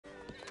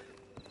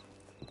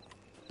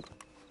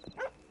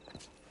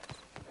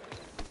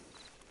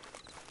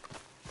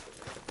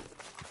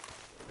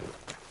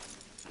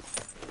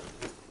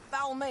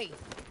Follow me.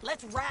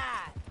 Let's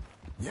ride.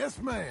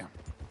 Yes, ma'am.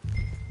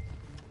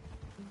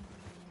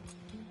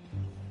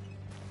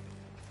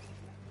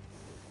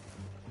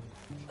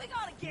 We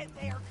gotta get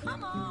there.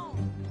 Come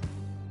on.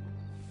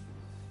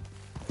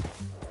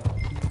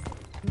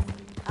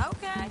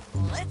 Okay,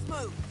 let's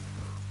move.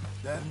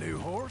 That new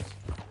horse?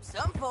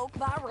 Some folk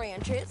buy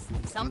ranches,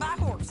 some buy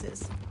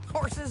horses.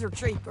 Horses are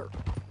cheaper.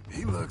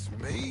 He looks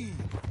mean.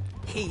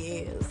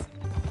 He is.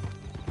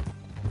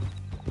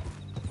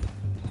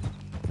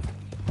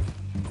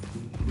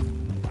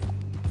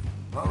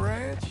 My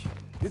ranch?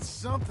 It's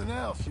something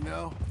else, you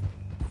know.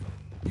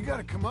 You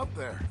gotta come up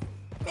there.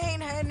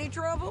 Ain't had any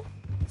trouble?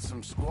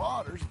 Some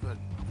squatters, but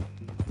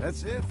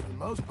that's it for the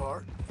most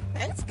part.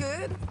 That's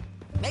good.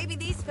 Maybe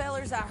these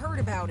fellers I heard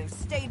about have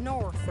stayed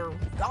north or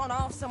gone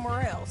off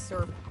somewhere else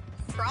or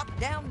dropped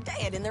down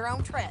dead in their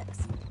own tracks.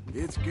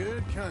 It's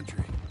good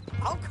country.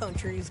 All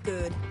country is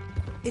good.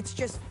 It's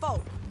just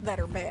folk that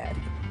are bad.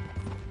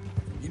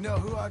 You know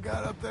who I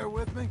got up there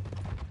with me?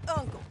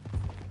 Uncle.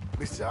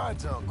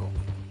 Besides Uncle.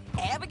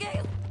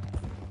 Abigail?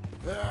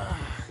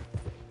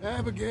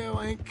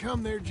 Abigail ain't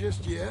come there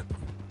just yet.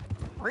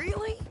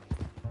 Really?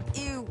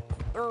 You,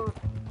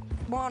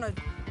 wanna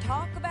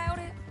talk about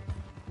it?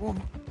 Well,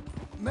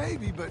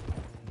 maybe, but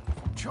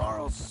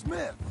Charles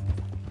Smith.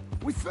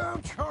 We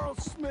found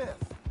Charles Smith.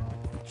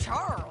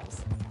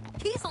 Charles?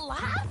 He's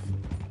alive?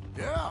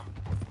 Yeah.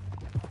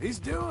 He's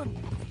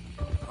doing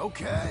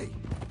okay.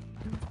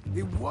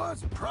 He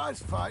was prize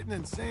fighting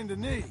in Saint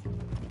Denis.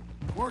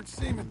 Weren't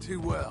seeming too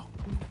well.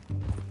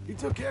 He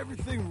took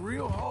everything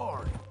real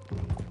hard.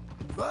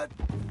 But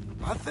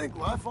I think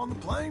life on the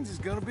plains is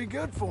gonna be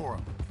good for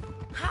him.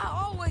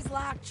 I always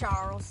liked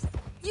Charles.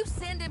 You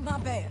send him my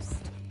best.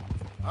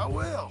 I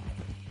will.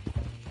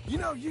 You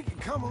know, you can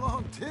come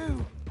along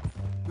too.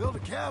 Build a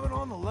cabin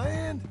on the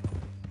land.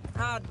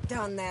 I've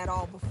done that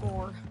all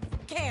before.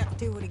 Can't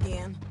do it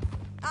again.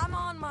 I'm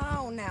on my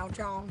own now,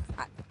 John.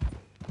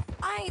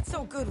 I ain't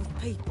so good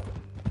with people.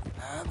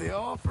 The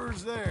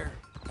offer's there,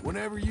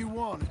 whenever you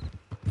want it.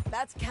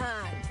 That's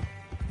kind.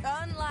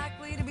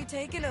 Unlikely to be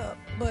taken up,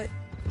 but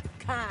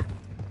kind.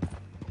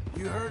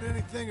 You heard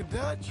anything of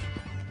Dutch?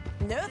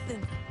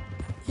 Nothing.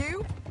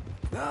 You?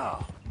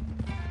 No.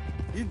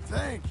 You'd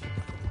think.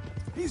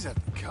 He's a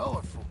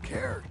colorful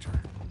character.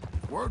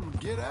 Word would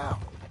get out.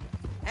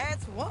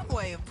 That's one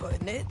way of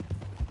putting it.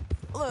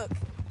 Look,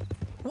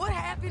 what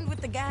happened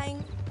with the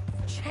gang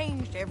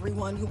changed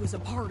everyone who was a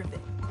part of it.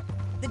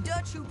 The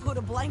Dutch who put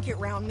a blanket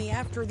round me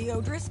after the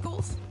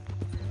O'Driscolls,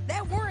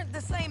 that weren't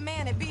the same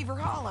man at Beaver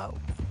Hollow.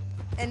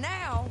 And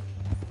now,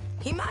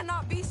 he might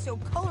not be so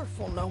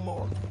colorful no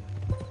more.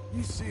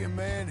 You see a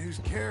man whose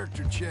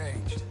character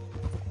changed.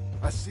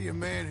 I see a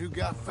man who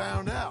got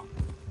found out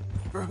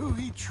for who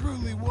he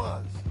truly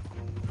was.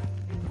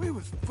 We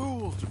was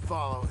fools to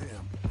follow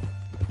him.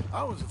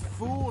 I was a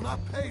fool and I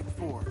paid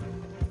for it.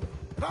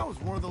 But I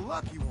was one of the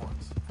lucky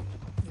ones.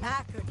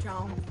 Micah,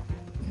 John.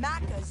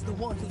 Micah's the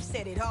one who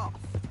set it off.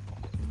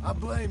 I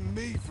blame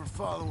me for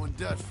following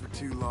Dutch for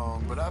too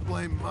long, but I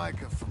blame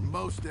Micah for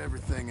most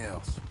everything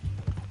else.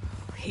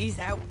 He's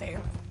out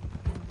there.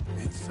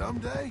 And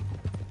someday,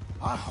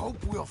 I hope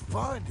we'll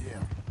find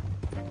him.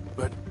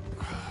 But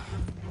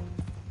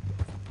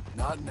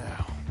not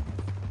now.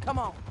 Come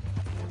on.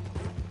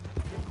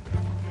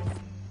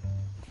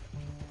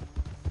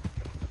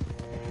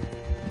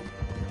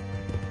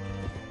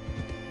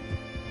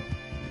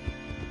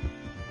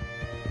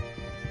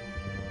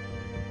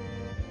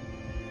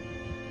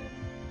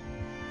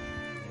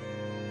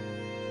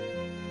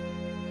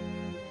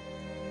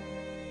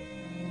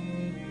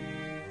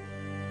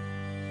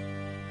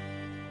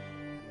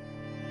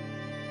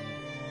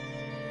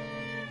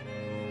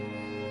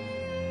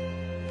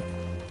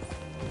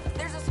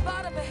 There's a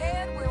spot up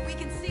ahead where we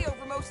can see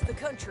over most of the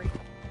country.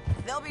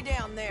 They'll be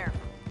down there.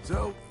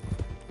 So,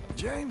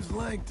 James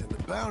Langton,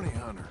 the bounty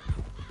hunter,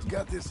 has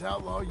got this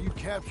outlaw you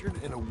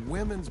captured in a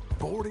women's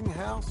boarding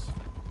house?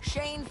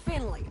 Shane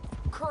Finley.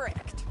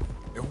 Correct.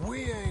 And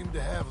we aim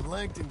to have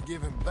Langton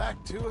give him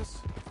back to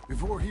us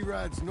before he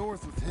rides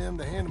north with him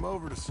to hand him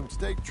over to some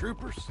state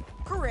troopers?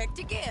 Correct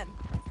again.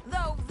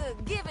 Though the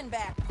giving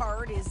back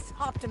part is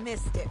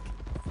optimistic.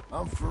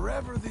 I'm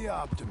forever the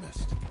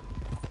optimist.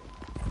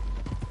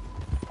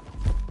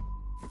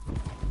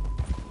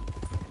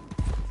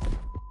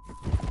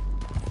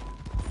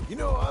 You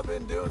know, I've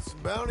been doing some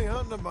bounty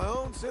hunting of my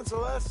own since I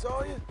last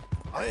saw you.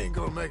 I ain't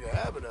gonna make a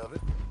habit of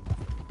it.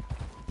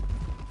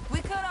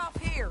 We cut off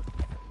here.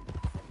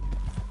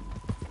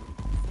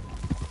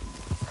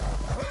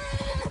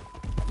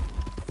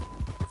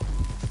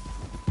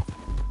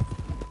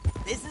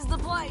 This is the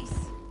place.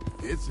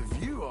 It's a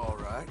view, all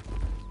right.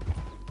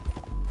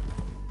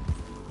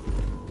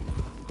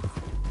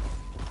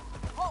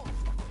 Whoa!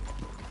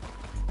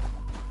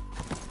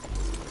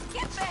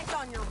 Get back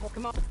on your horse.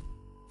 Come on.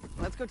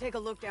 Let's go take a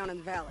look down in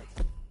the valley.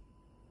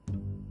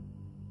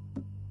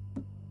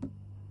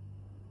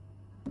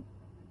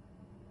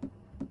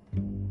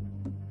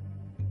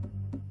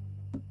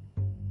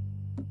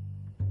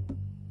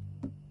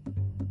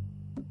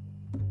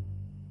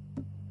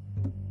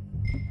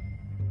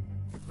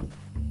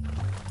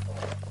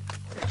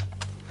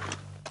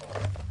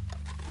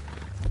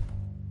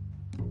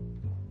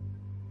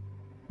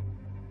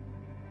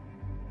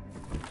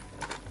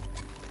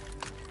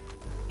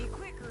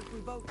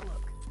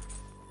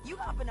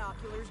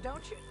 binoculars,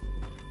 don't you?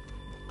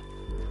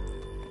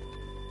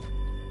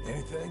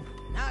 Anything?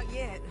 Not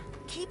yet.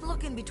 Keep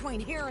looking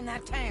between here and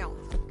that town.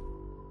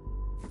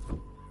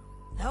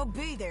 They'll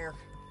be there.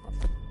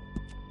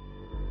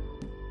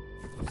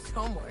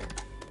 Somewhere.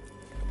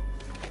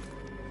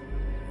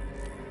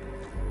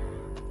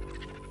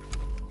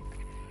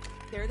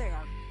 There they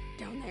are.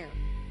 Down there.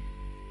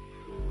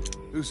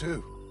 Who's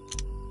who?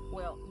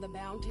 Well, the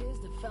Bounty is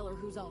the feller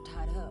who's all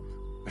tied up.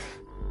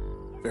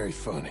 Very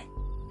funny.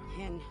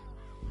 And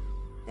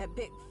that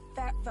big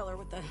fat feller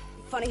with the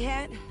funny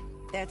hat,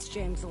 that's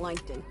James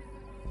Langton.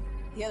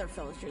 The other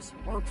fellas just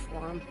work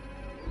for him.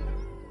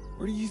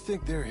 Where do you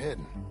think they're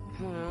heading?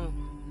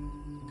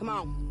 Come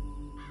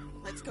on.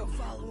 Let's go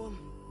follow them.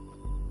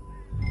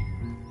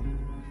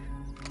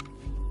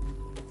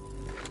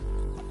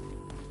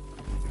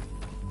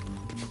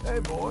 Hey,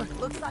 boy.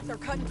 Looks like they're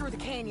cutting through the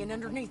canyon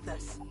underneath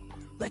us.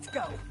 Let's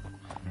go.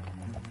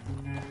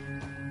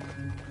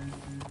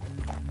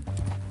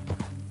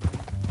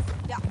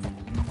 Yeah.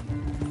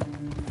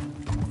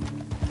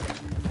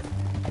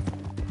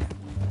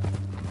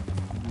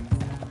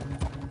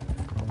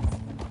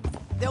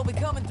 They'll be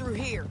coming through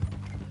here.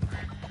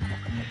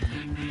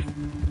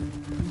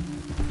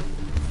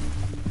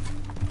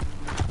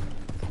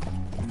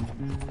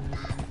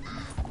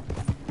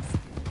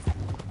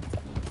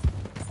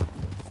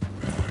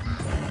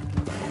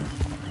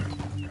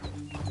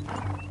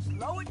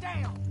 Slow it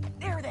down.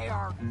 There they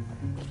are.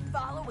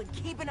 Follow and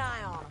keep an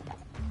eye on them.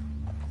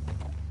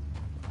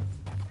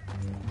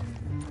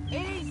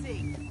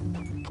 Easy.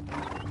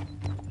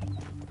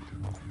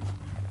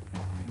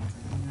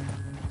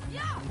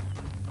 Yeah.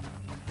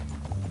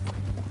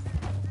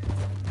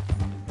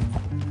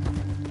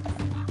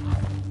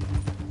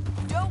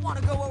 Don't want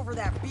to go over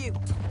that butte.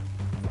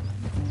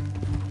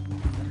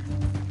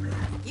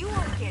 You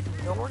won't get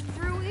north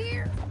through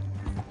here?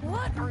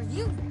 What are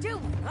you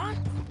doing, huh?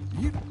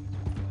 You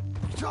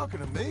talking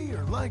to me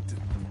or Langton?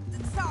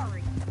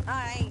 Sorry,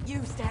 I ain't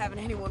used to having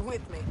anyone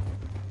with me.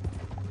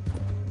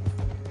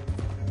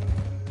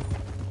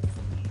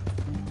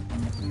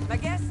 My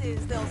guess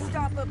is they'll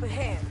stop up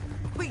ahead.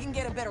 We can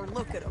get a better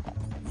look at them.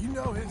 You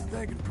know his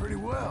thinking pretty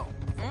well.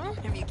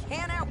 If you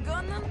can't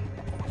outgun them,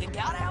 you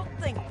gotta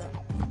outthink them.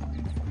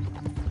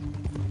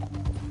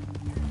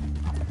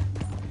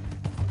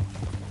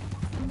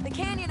 The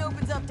canyon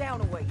opens up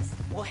down a ways.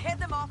 We'll head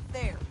them off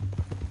there.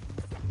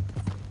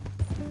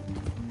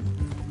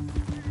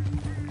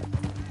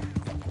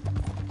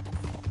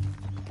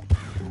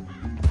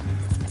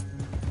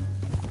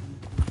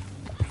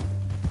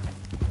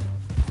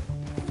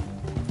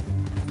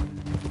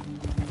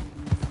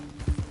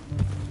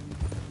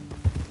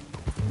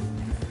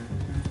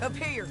 Up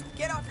here,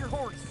 get off your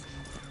horse.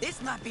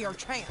 This might be our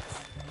chance.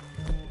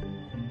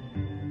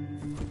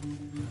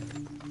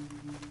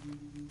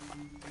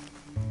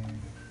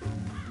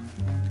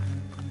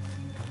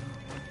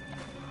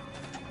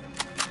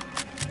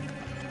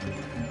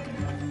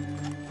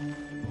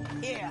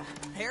 Yeah,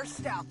 they're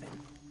stopping.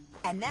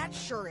 And that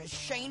sure is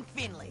Shane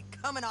Finley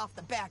coming off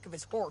the back of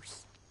his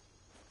horse.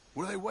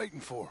 What are they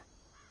waiting for?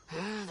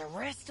 The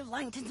rest of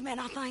Langton's men,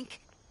 I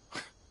think.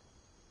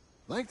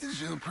 Langton's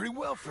doing pretty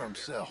well for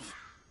himself.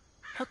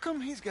 How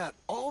come he's got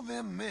all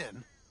them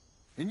men,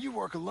 and you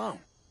work alone?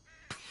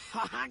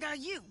 I got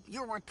you.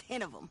 You're worth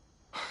 10 of them.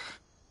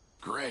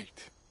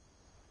 Great.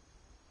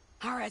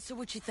 All right, so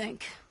what you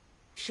think?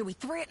 Should we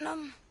threaten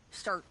them,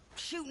 start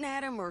shooting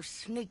at them, or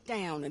sneak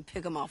down and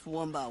pick them off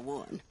one by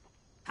one?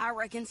 I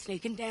reckon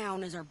sneaking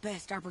down is our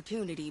best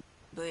opportunity,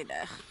 but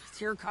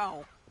it's your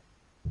call.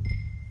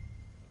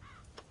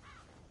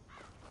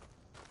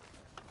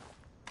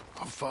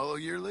 I'll follow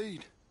your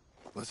lead.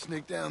 Let's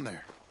sneak down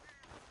there.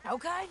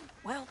 Okay,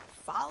 well,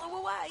 follow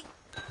away.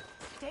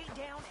 Stay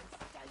down and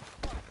stay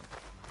close.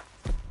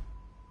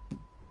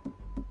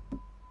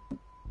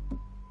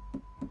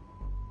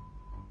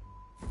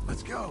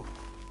 Let's go.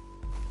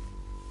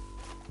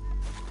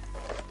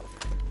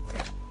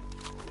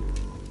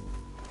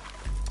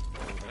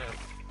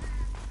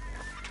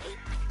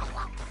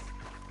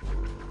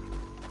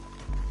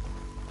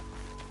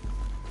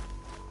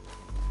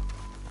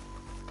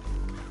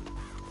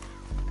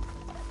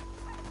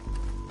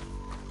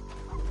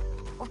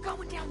 We're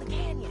going down the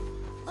canyon.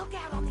 Look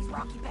out on these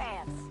rocky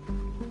paths.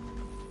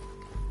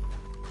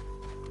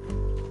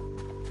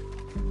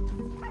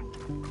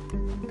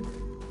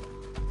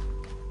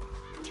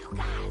 Two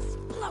guys,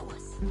 blow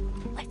us.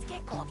 Let's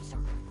get closer.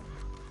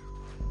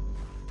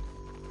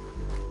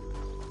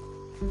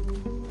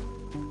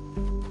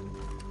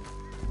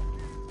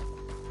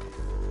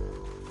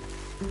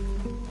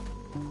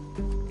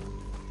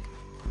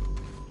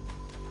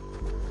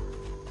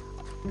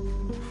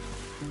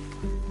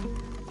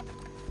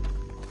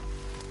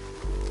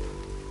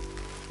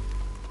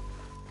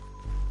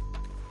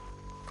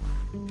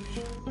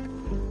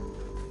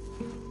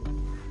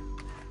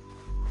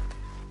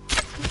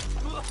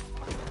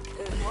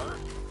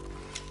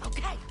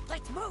 Okay,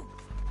 let's move.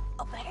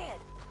 Up ahead,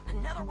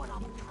 another one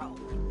on patrol.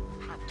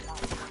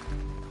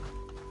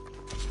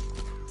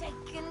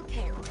 Taken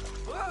care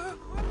of.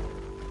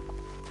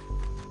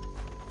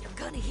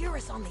 gonna hear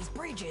us on these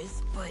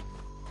bridges, but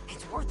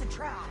it's worth a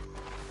try.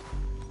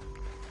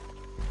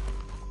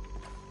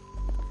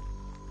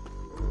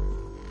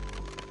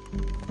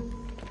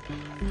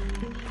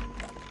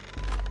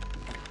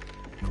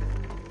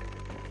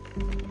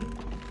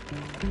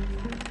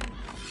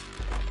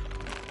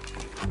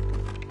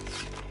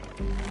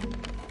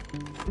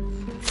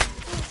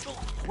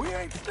 We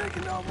ain't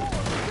sticking no more.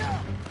 Look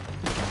out!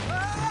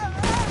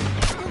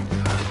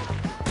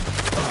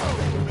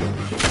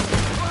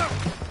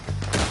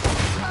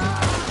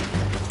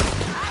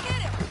 I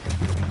hit him!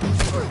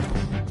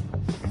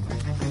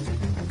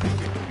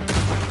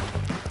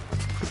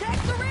 Check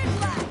the ridge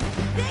line!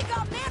 They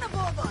got men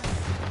above us!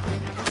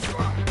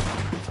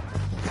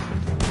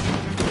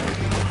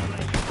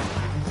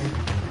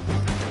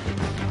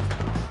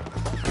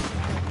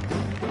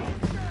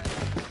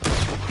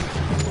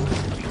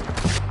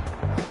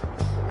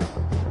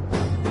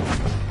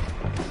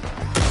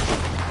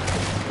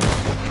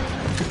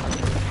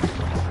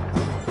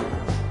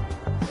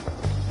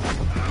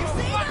 You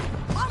see them?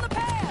 On the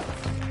path!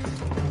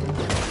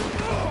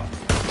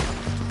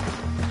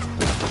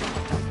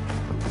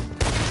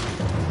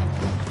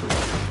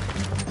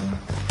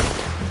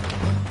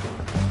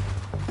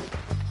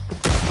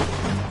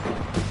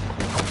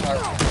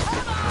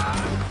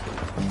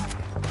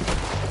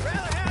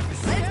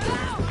 Let's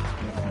go!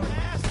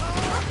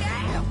 Look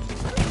out!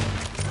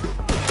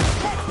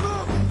 Let's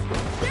move!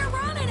 They're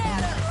running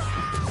at us!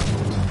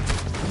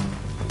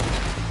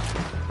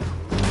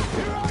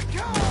 Here I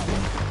come!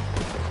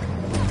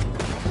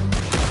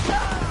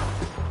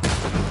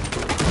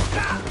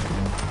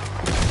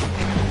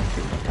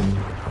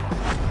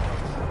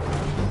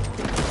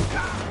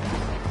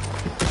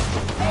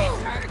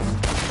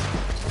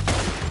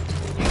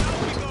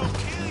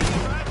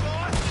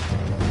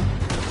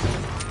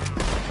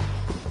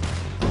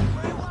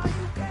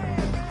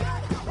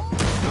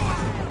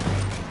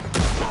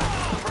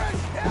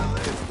 Fresh hell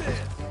is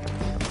this?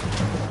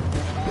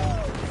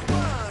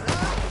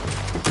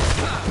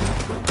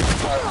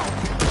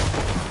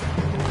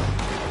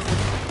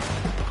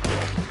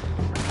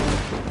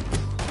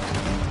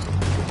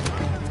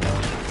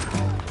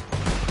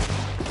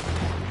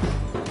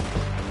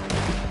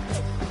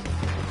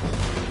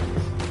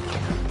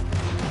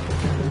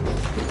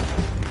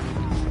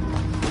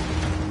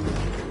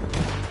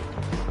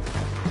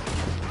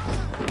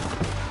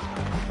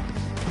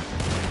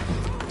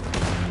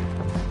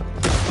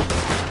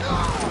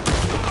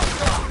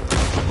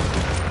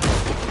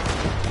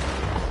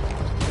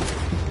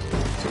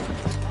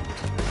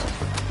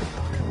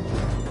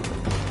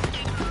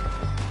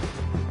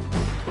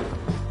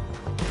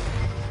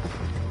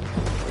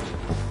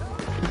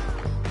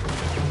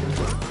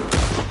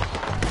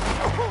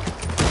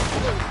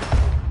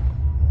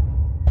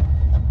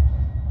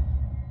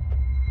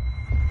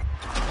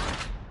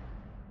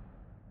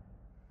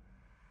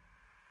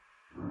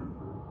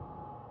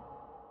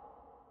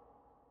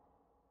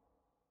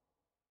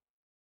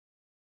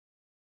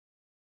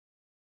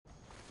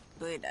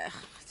 But,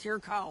 it's your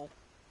call.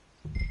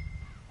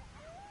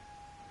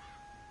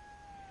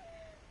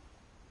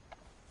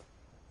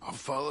 I'll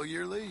follow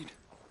your lead.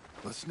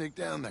 Let's sneak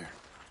down there.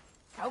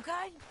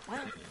 Okay,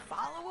 well,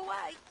 follow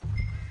away.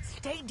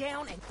 Stay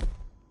down and...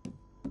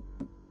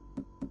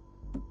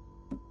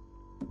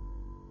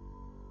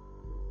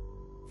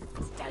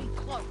 Stay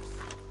close.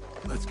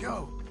 Let's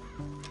go.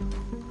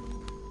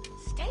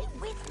 Stay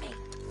with me.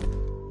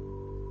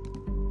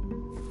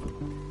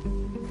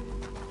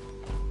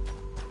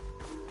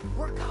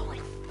 We're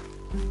going.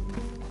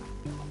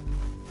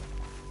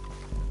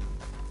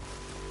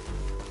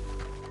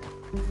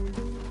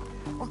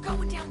 We're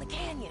going down the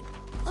canyon.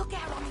 Look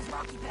out on these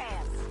rocky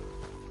paths.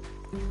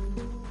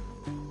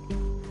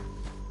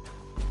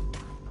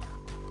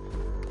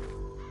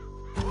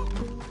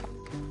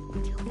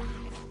 Two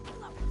guys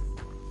below us.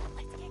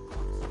 Let's get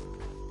close.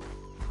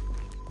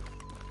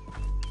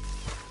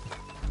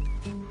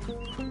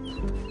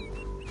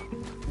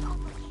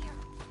 Over here.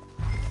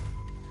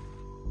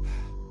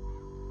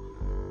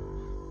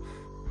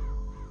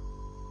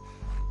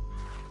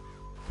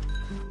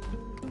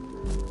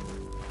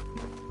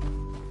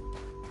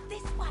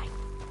 This way.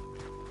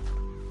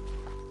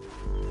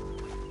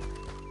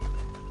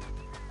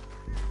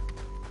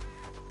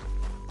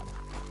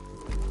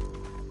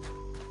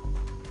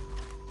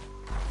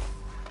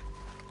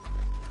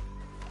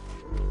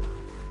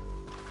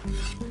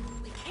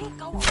 We can't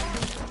go around.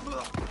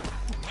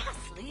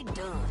 Nicely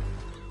done.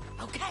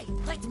 Okay,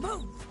 let's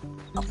move.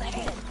 Up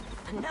ahead,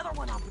 another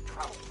one on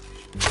patrol.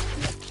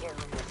 Take care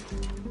of it.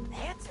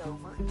 That's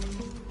over.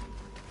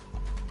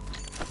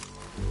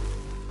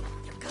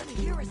 You're gonna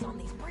hear us on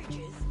these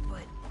bridges,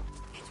 but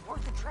it's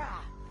worth a try.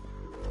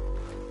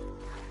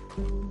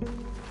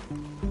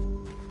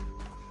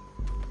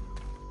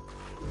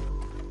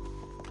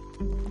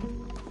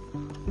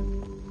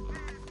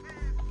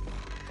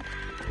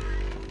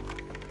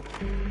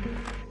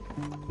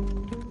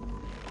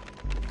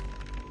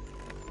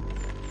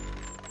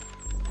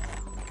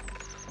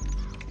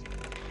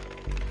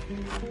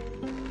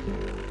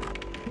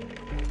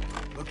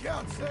 Look Look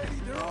out,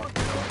 Sadie. They're on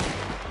to us.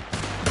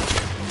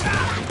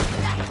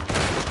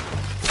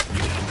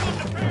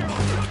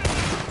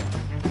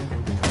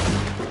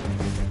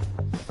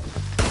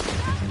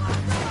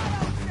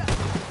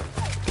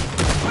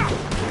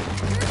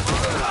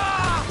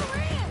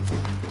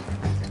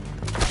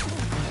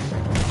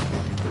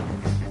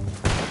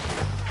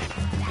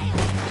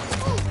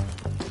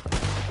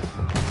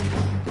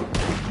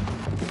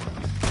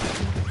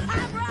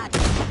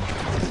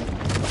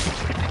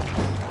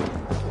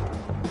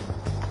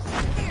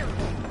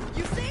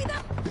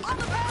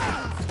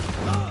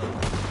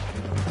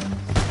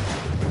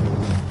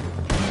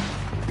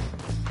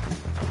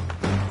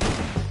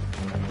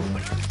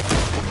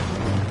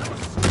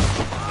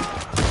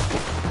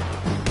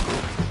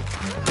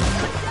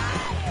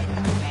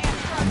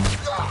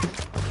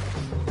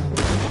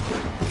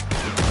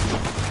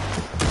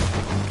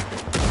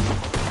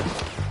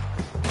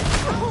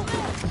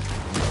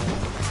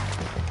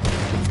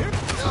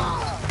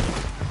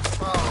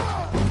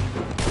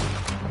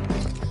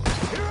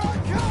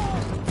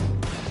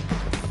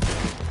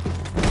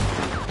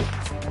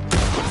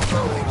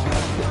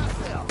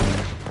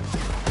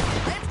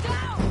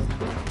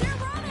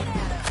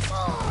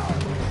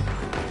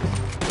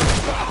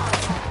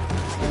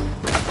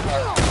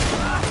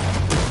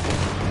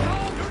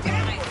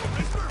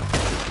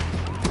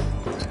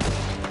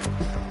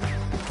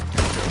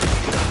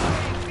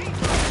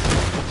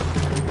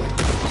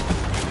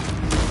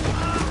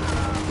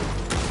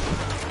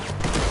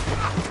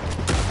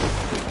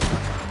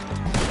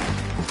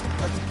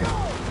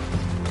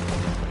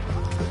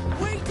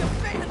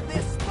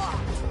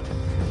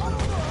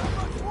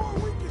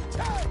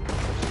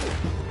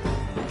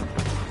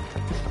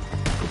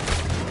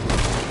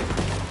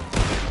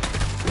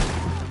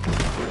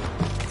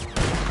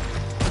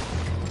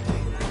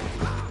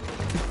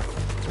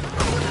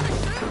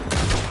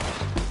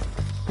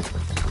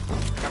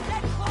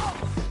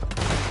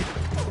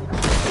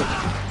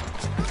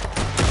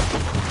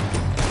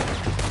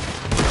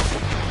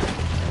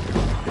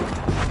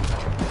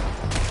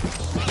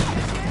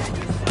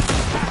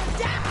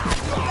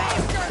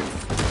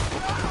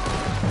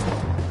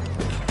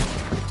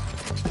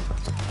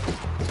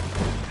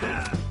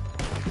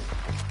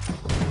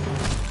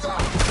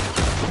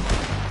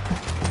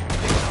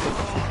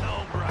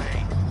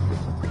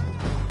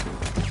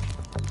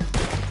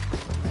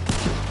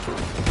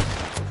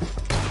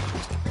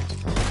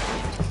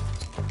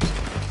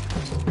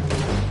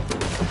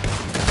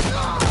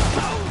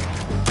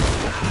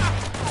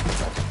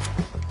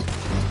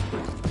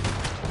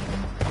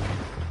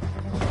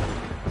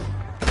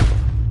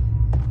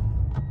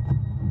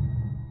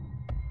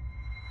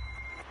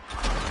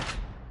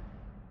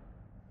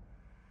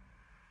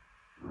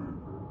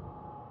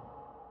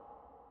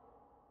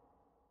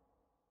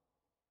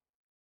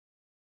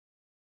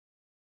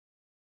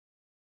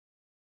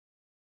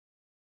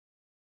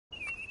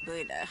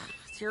 But,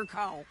 it's your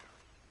call.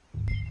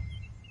 I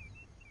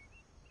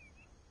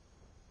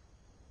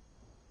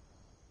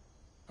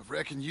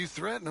reckon you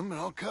threaten them and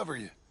I'll cover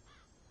you.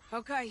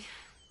 Okay.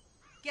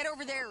 Get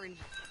over there and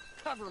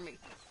cover me.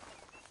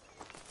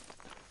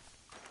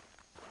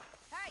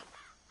 Hey!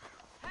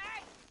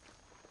 Hey!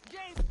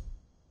 James!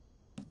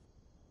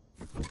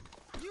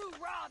 You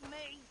robbed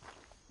me!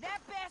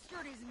 That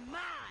bastard is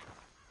mine!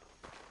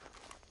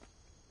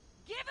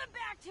 Give him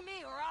back to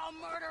me or I'll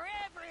murder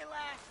every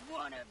last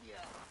one of you!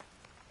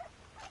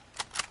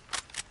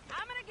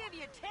 I'm gonna give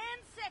you 10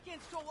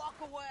 seconds to walk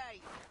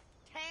away.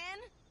 10,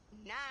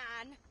 9,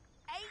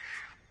 8,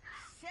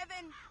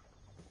 7...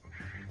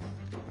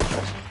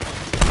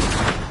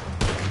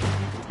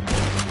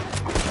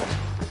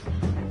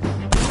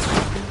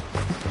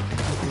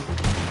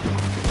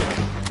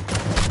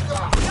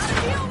 Gotta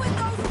deal with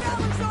those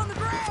fellas on the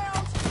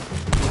ground!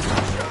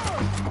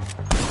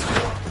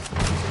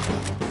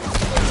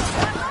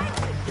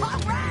 All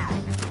right!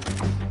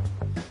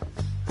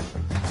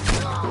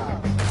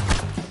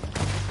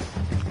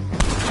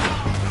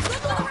 Look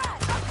to the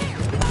right! Up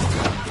there!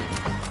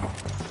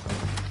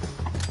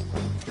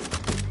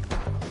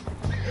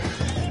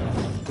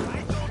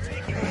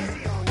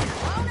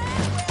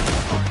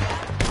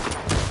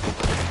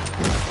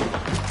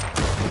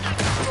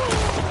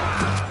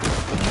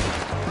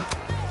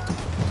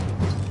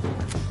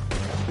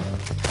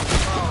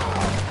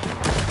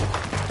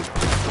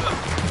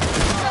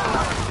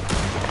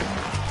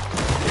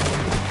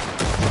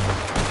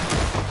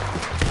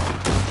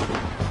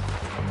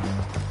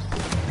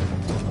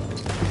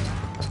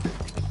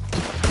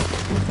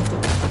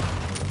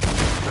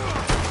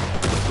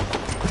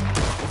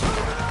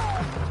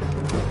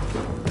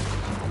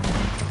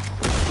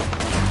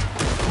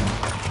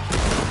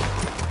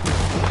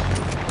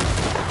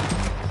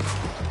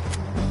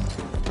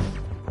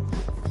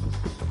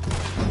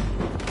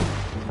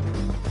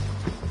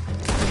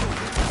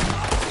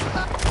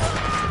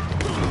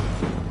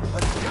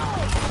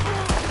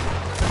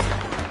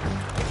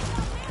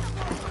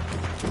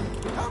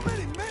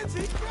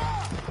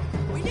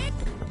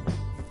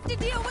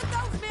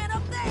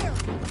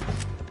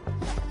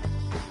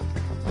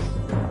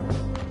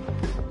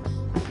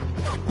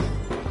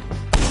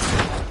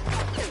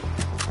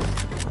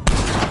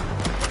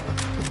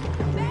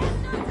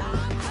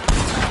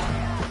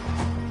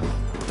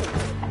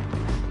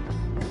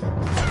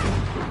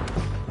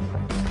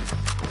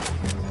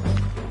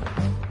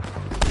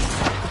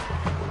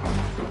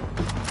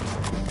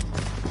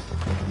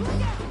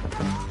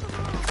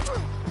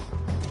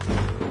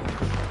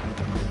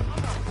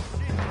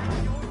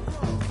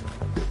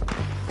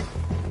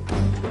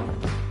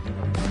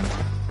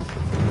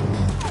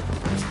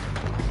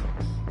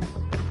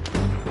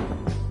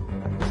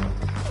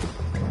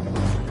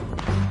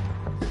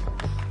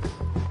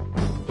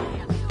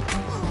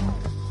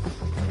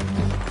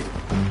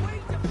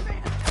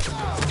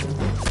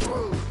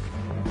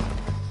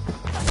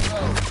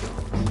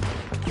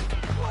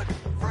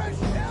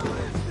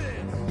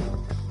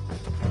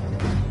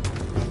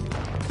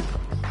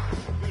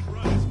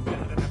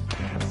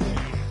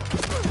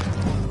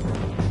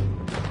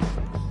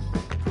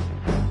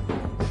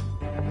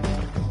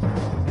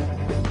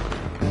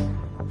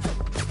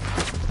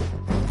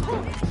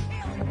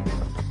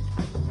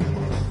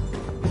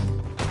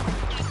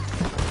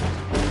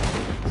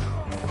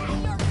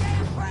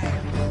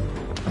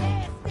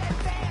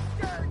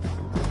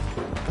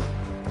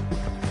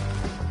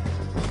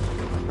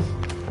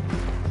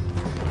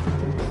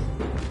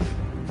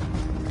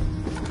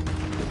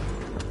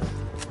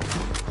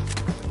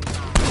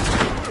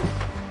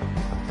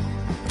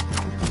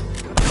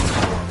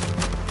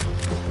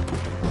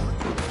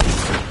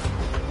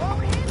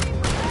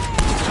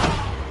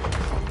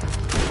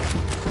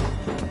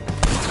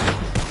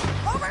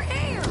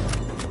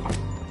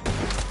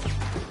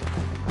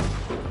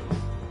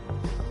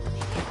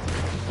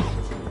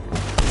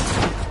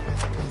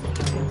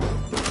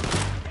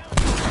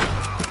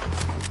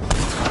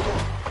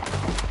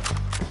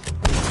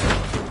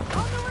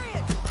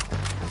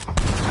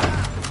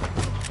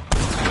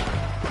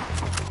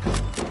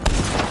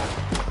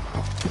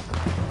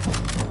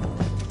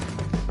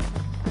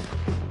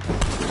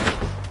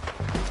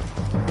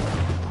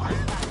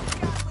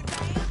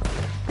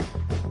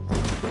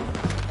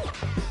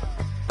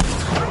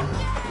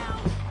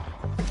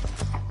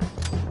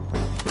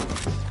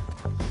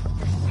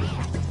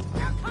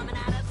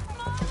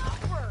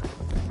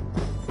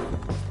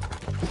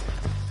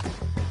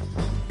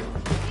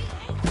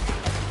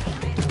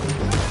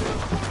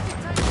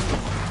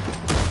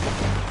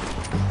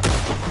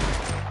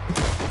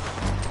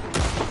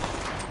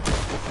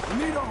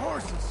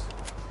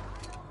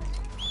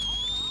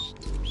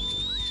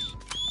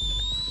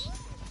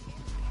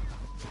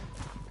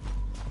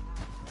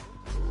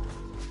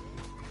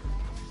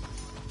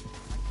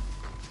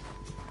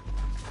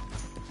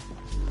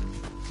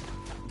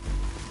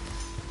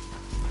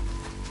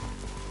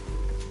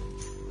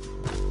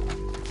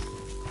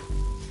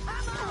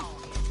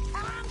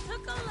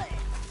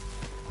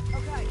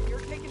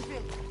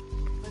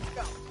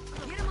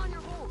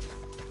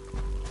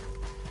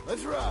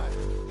 Let's ride.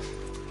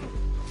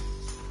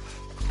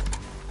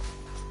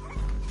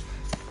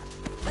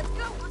 Let's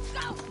go, let's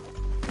go!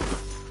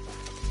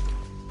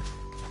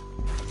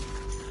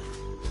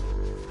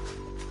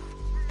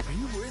 Are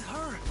you with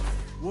her?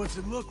 What's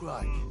it look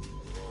like?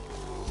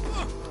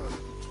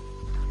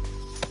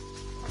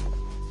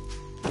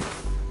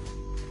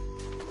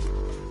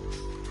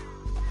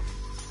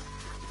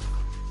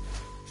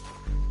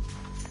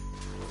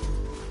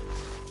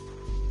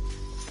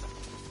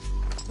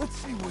 Let's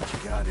see what you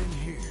got in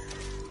here.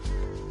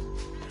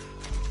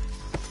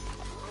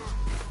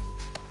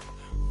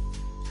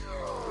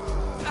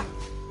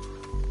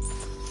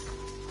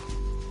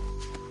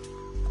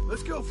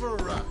 Let's go for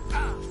a ride.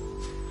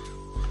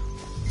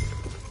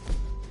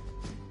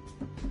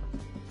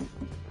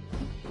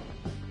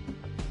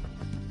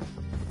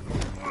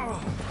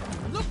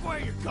 Look where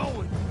you're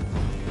going.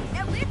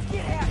 Now let's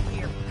get out of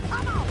here.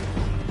 Come on!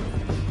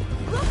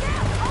 Look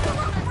out! On the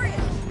rock bridge!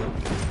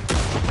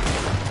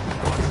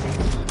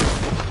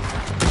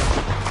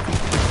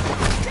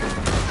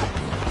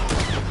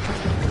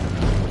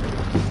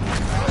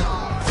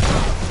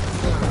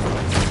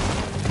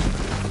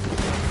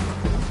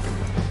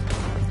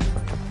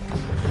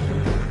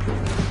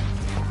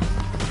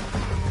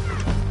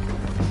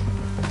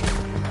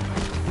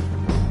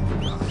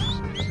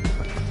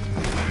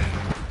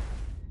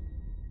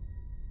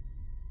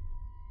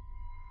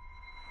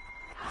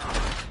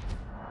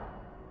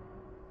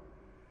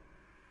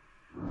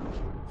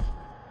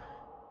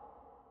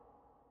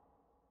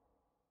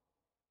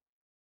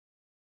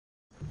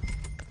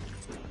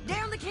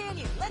 Down the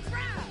canyon! Let's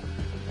ride!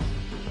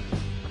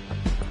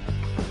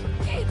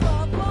 Keep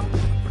up, won't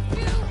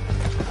you?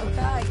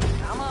 Okay,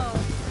 come on.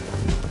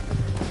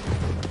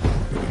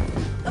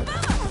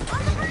 Above! On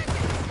the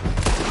bridges!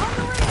 On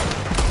the ridge!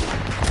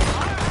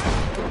 Alright.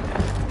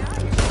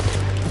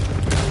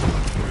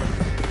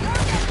 Now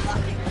you're getting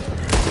lucky!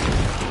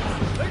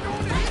 They're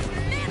going to hit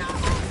me. Men on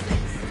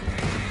horses!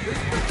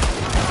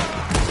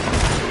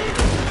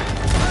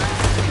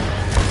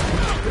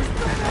 There's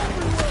men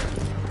everywhere.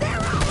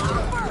 They're all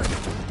over!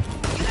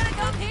 You gonna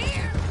come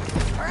here?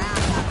 Or I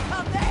gotta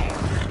come there?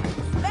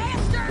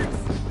 Bastards!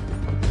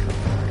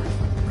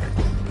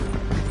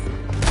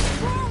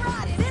 We're all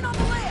riding in on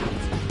the left!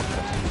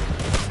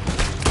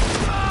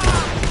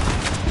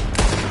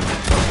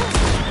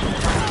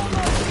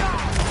 Almost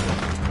gone!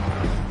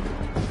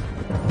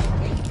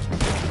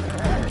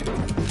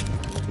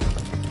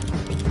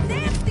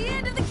 That's the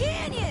end of the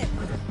canyon!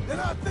 Then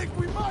I think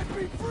we might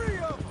be free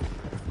of them.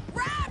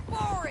 Ride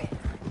for it!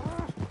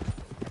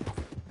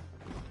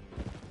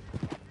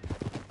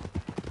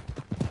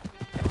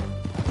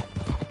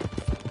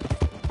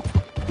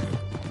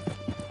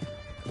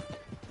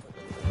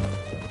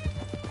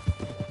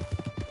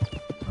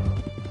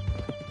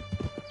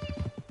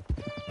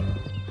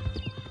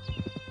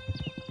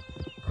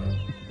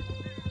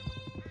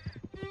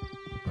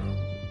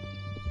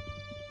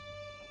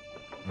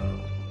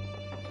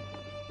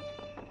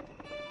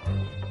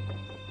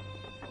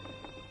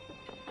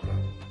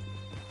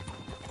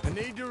 I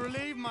need to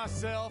relieve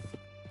myself.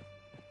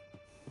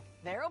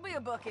 There'll be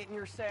a bucket in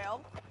your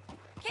cell.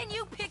 Can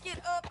you pick it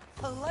up,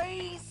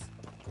 please?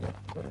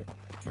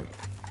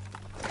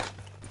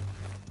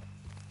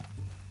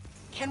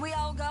 Can we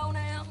all go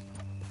now?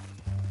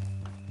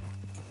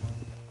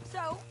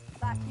 So,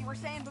 like you were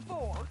saying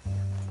before,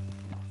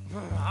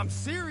 I'm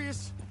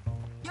serious.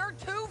 you're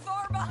too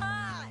far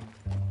behind.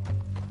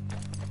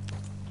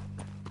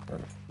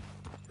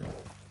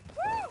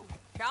 Woo!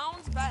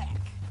 John's back.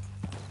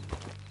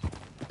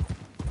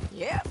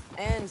 Yep,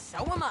 and so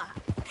am I.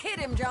 Hit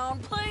him, John,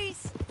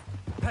 please.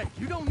 Hey,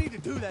 you don't need to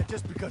do that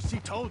just because she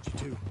told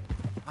you to.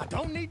 I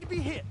don't need to be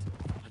hit.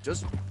 I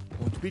just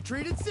want to be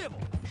treated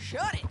civil.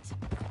 Shut it.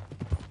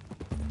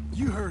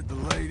 You heard the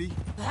lady.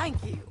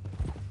 Thank you.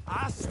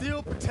 I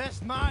still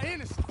protest my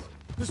innocence.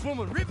 This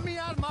woman ripped me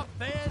out of my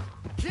bed,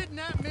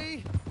 kidnapped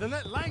me, then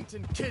let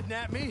Langton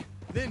kidnap me,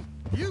 then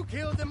you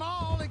killed them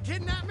all and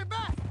kidnapped me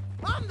back.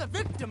 I'm the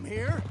victim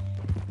here.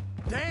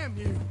 Damn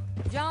you.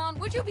 John,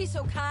 would you be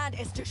so kind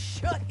as to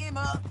shut him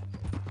up?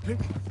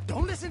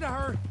 Don't listen to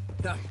her.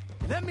 Now,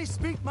 let me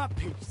speak my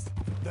piece.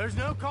 There's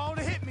no call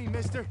to hit me,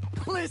 mister.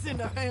 Listen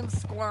to him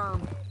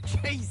squirm.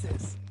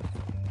 Jesus.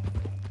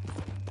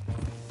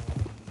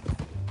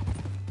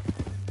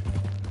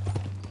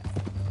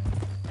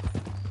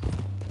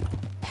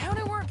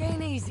 County work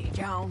ain't easy,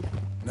 John.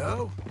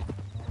 No,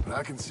 but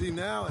I can see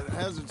now it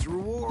has its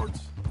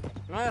rewards.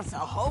 That's a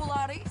whole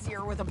lot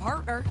easier with a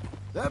partner.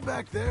 That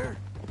back there,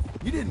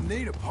 you didn't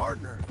need a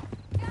partner.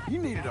 You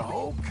needed a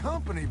whole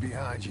company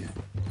behind you.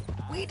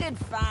 We did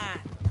fine.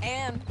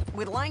 And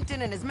with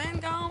Langton and his men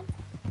gone,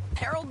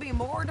 there'll be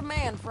more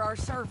demand for our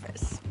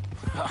service.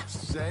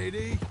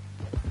 Sadie,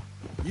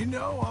 you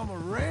know I'm a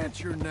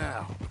rancher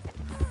now.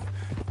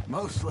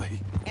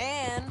 Mostly.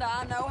 And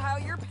I know how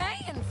you're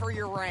paying for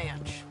your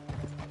ranch.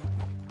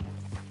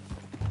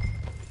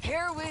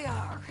 Here we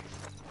are.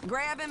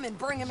 Grab him and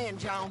bring him in,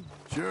 John.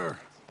 Sure.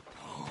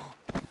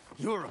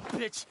 You're a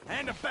bitch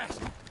and a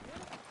bastard.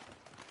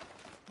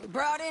 We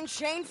brought in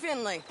Shane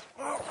Finley.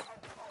 Oh,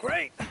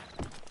 great.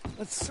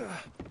 Let's,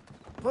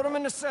 put him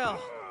in the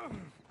cell.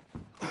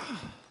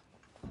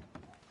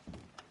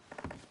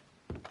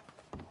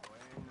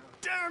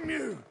 Damn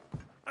you!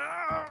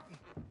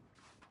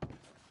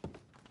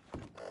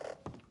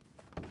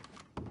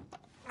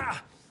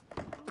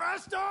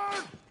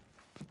 Bastard!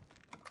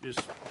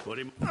 Just put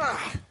him...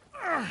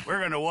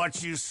 We're gonna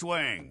watch you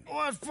swing.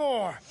 What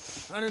for?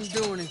 I didn't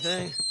do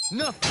anything.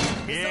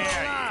 Nothing. It's all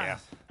Yeah. lies.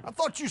 I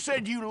thought you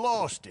said you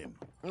lost him.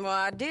 Well,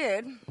 I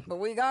did, but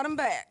we got him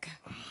back.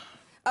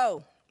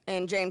 Oh,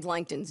 and James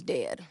Langton's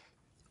dead.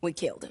 We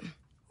killed him.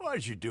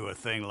 Why'd you do a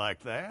thing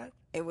like that?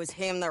 It was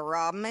him that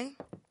robbed me.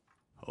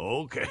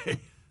 Okay.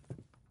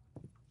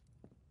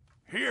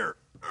 Here.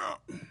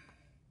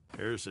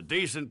 Here's a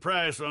decent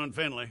price on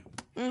Finley.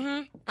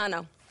 I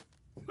know.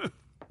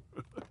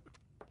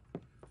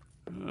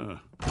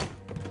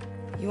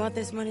 You want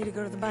this money to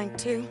go to the bank,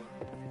 too?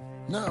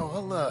 No,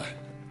 I'll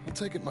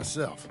take it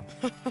myself.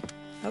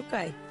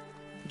 Okay,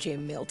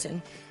 Jim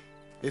Milton.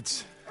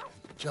 It's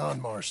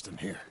John Marston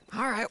here.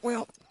 All right,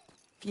 well,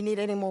 if you need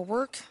any more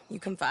work, you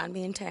can find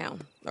me in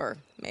town. Or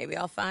maybe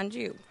I'll find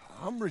you.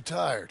 I'm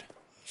retired.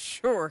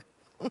 Sure.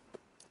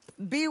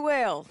 Be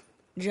well,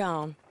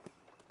 John.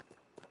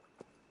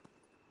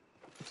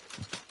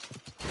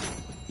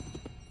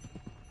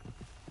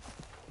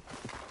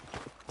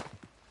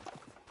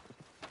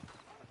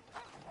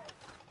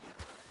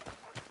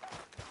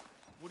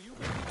 Would you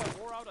believe I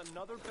wore out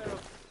another pair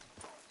of...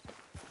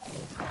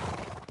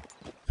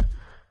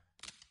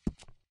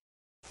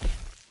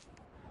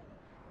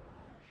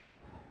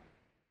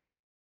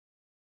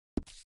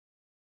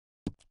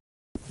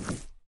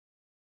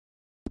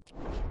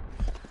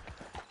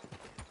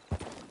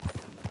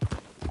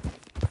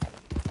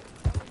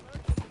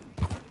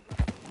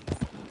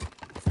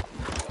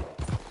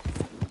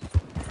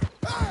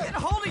 Get a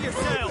hold of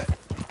yourself!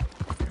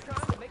 You're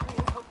trying to make me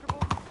uncomfortable?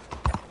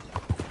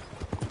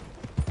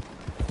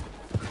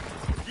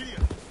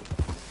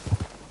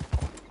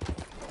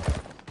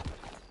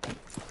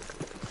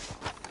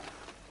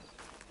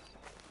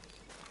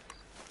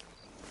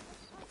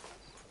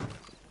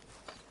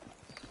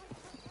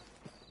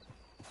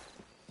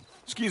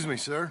 Excuse me,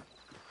 sir.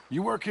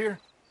 You work here?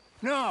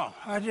 No,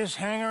 I just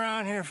hang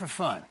around here for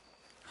fun.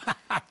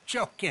 I'm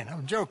joking.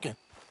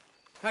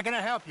 How can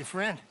I help you,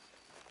 friend?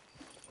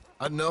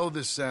 I know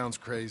this sounds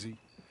crazy.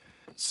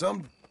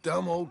 Some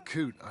dumb old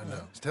coot I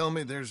know is telling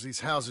me there's these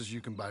houses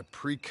you can buy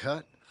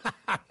pre-cut.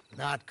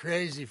 Not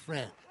crazy,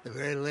 friend. The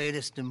very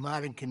latest in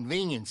modern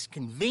convenience.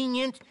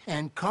 Convenient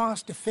and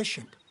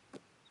cost-efficient.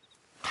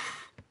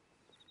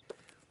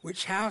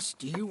 Which house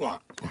do you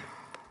want?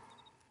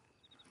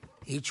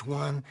 Each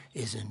one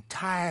is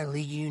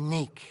entirely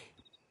unique,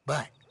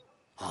 but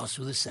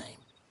also the same.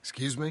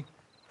 Excuse me?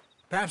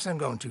 Perhaps I'm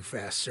going too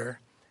fast, sir.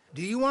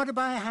 Do you want to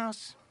buy a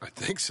house? I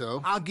think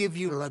so. I'll give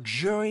you a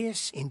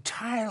luxurious,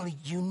 entirely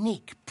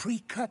unique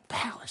pre-cut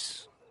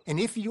palace. And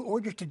if you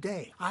order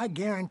today, I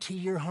guarantee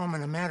you're home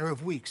in a matter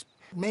of weeks,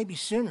 maybe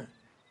sooner.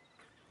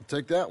 I'll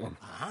take that one.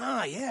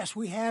 Ah, yes,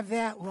 we have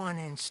that one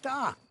in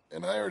stock.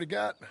 And I already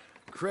got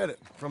credit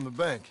from the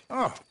bank.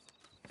 Oh,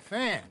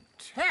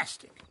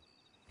 fantastic.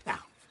 Now,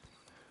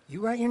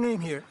 you write your name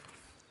here,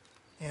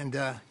 and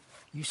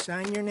you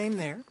sign your name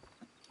there,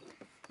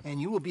 and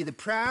you will be the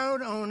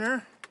proud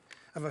owner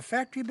of a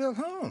factory-built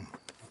home.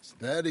 It's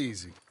that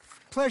easy.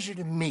 Pleasure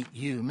to meet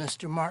you,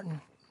 Mr.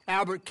 Martin.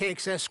 Albert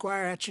Cakes,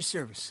 Esquire, at your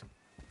service.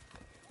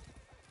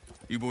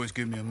 You boys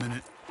give me a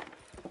minute.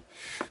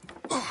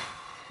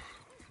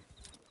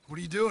 What are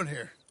you doing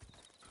here?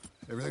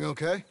 Everything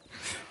okay?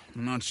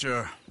 I'm not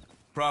sure.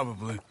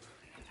 Probably.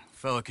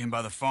 Fella came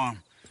by the farm.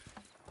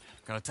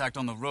 Got attacked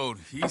on the road.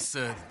 He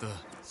said the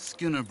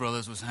Skinner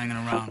brothers was hanging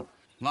around.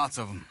 Lots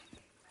of them.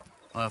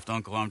 I left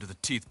Uncle armed to the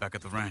teeth back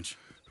at the ranch.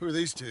 Who are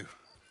these two?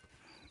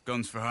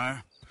 Guns for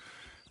hire?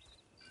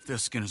 If they're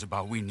Skinner's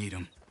about, we need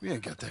them. We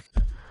ain't got that.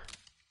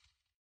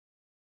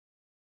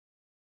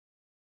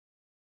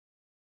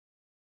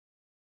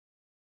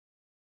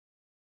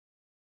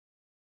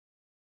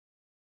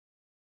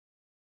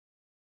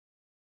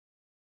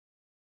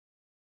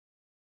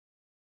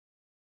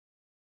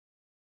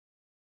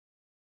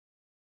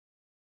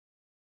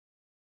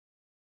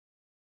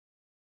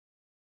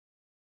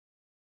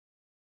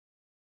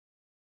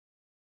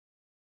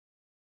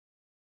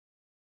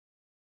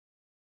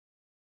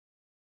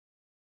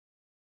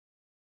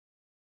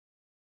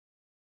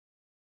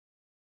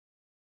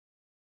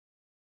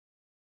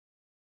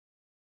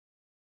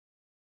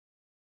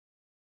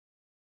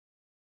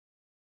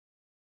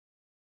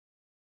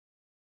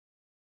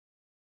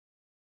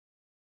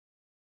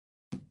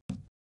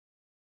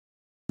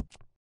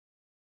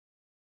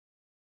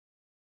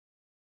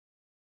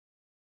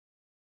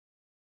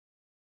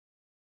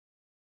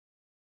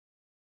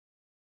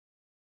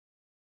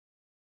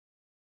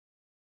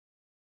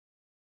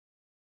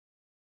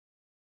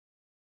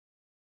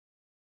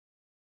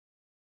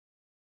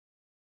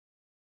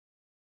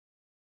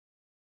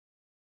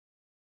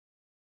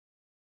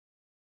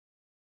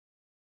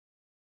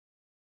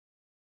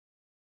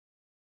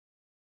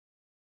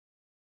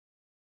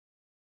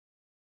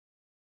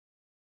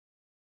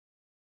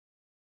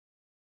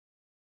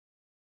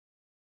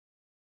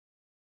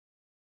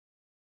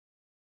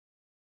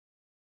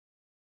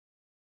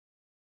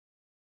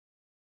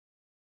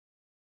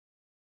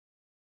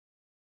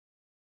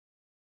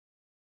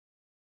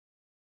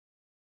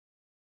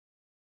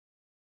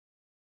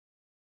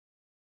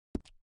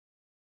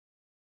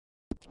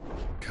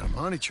 Got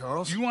money,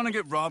 Charles. You want to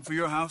get robbed for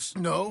your house?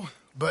 No,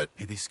 but...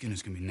 Hey, these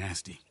Skinners can be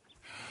nasty.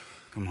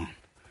 Come on.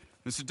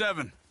 Mr.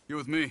 Devon, you're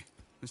with me.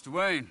 Mr.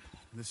 Wayne,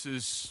 this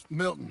is...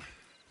 Milton.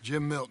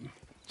 Jim Milton.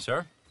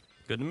 Sir,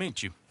 good to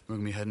meet you. We're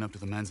gonna be heading up to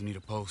the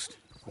Manzanita post.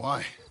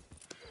 Why?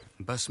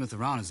 The best smith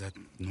around is that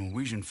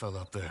Norwegian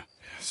fella up there.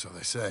 So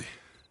they say.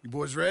 You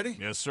boys ready?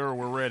 Yes, sir,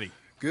 we're ready.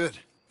 Good.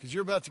 Because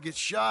you're about to get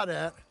shot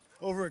at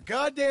over a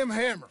goddamn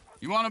hammer.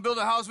 You want to build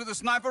a house with a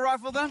sniper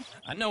rifle, then?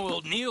 I know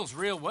old Neil's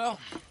real well.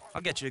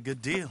 I'll get you a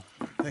good deal.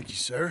 Thank you,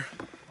 sir.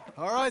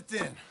 All right,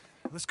 then.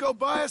 Let's go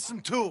buy us some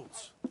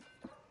tools.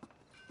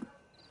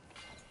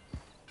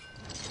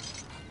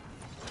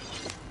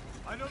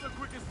 I know the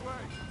quickest way.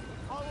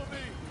 Follow me.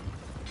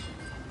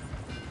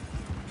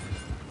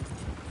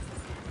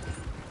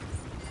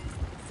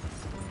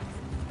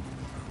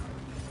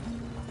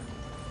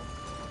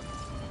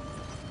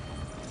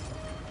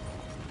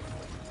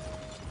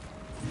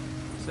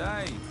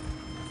 Say,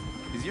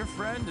 is your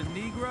friend a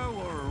Negro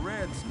or a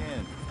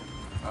Redskin?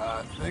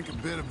 I think a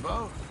bit of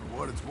both, for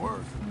what it's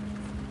worth.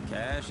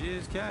 Cash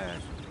is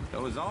cash,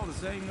 though it's all the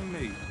same to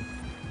me.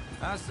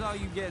 I saw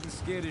you getting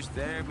skittish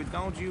there, but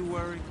don't you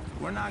worry.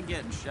 We're not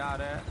getting shot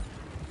at.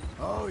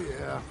 Oh,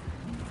 yeah.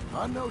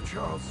 I know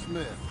Charles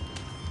Smith.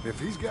 If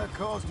he's got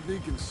cause to be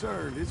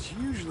concerned, it's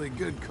usually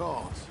good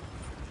cause.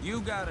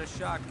 You got a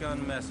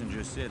shotgun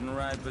messenger sitting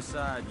right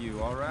beside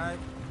you, all right?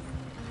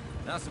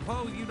 Now,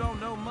 suppose you don't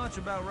know much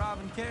about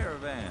robbing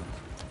caravans.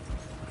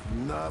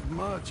 Not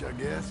much, I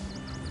guess.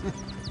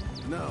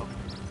 No.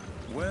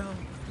 Well,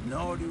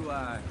 nor do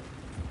I.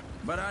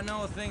 But I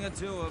know a thing or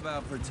two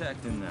about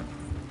protecting them.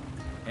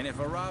 And if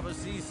a robber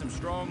sees some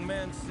strong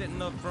men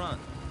sitting up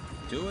front,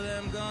 2 of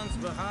them guns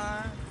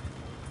behind,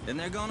 then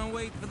they're gonna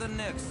wait for the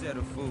next set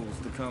of fools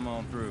to come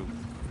on through.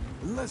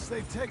 Unless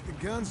they take the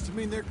guns to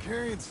mean they're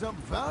carrying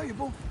something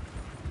valuable.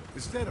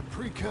 Instead of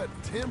pre-cut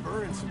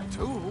timber and some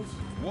tools.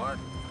 What?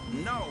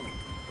 No.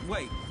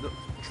 Wait,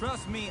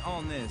 trust me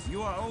on this.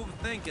 You are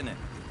overthinking it.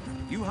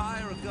 You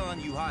hire a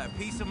gun, you hire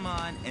peace of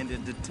mind and a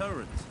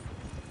deterrence.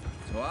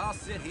 So I'll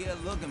sit here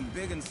looking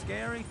big and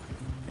scary,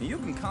 and you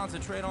can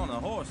concentrate on the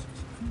horses.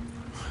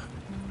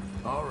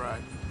 All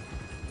right.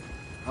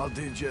 I'll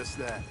do just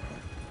that.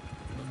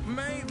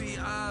 Maybe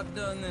I've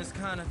done this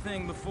kind of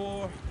thing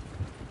before,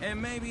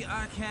 and maybe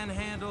I can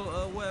handle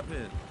a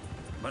weapon.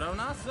 But I'm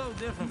not so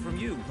different from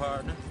you,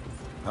 partner.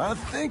 I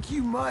think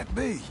you might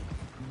be.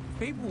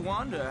 People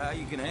wonder how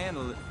you can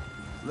handle it,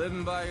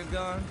 living by your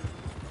gun.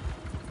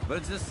 But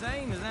it's the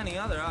same as any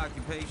other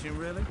occupation,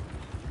 really.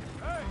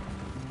 Hey,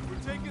 we're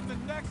taking the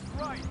next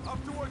right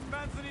up towards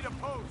Manzanita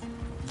Post.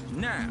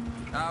 Now,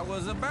 I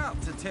was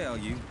about to tell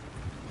you.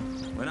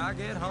 When I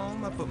get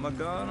home, I put my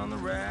gun on the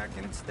rack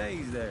and it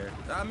stays there.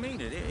 I mean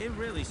it, it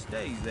really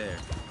stays there.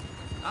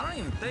 I don't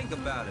even think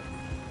about it.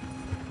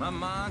 My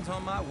mind's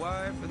on my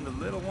wife and the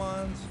little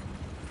ones.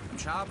 I'm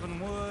chopping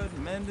wood,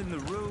 mending the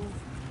roof,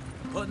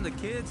 putting the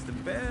kids to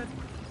bed.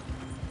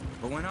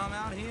 But when I'm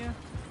out here,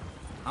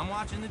 I'm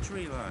watching the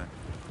tree line.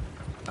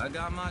 I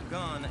got my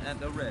gun at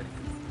the ready.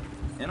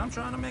 And I'm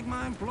trying to make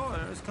my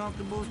employer as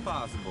comfortable as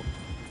possible.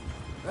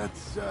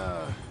 That's,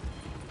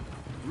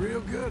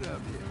 real good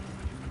of you.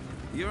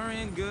 You're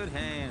in good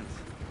hands.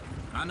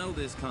 I know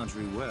this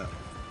country well.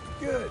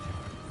 Good.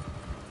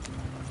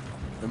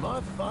 Am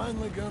I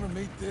finally gonna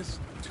meet this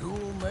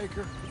tool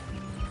maker?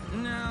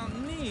 Now,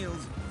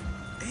 Niels,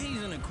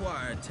 he's an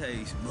acquired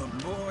taste, but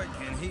boy,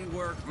 can he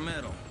work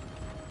metal.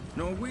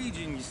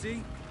 Norwegian, you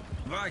see?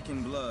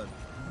 Viking blood.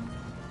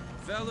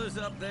 Fellas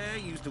up there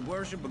used to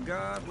worship a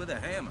god with a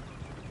hammer.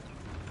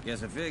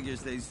 Guess I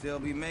figures they'd still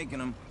be making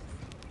them.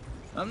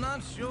 I'm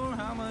not sure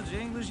how much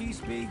English he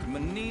speaks,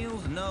 but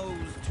Niels knows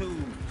tools.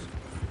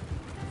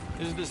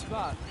 This is the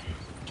spot,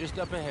 just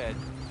up ahead.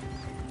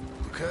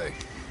 Okay.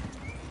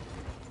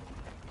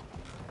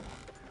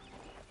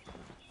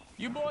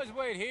 You boys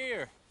wait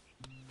here.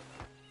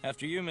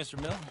 After you, Mr.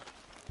 Milton.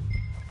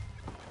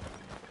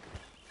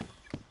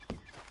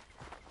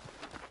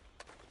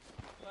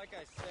 Like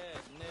I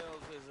said,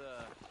 Nils is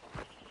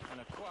an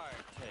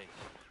acquired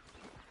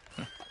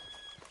taste.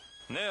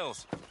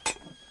 Nils.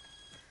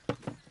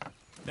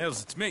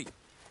 Nils, it's me.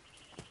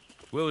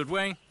 Willard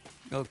Wayne.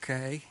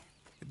 Okay.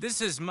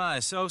 This is my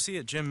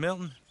associate, Jim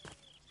Milton.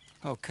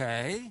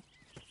 Okay.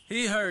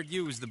 He heard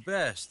you was the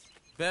best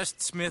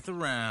smith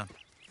around.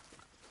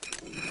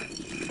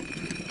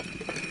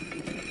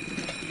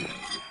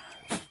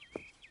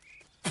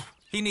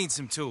 He needs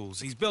some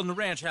tools. He's building a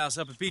ranch house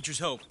up at Beecher's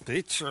Hope.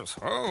 Beecher's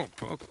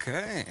Hope,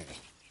 okay.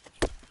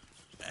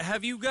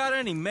 Have you got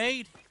any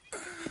made?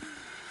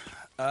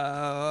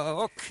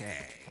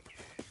 Okay.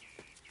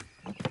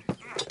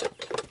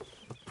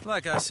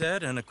 Like I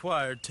said, an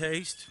acquired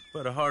taste,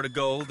 but a heart of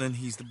gold, and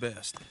he's the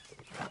best.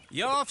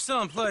 You off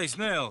someplace,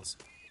 Nils?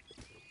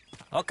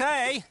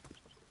 Okay.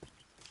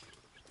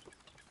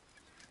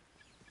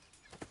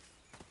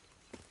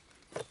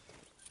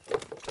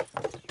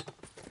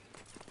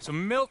 So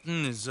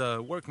Milton is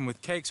working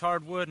with Cake's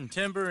Hardwood and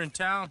Timber in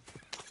town.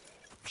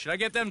 Should I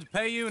get them to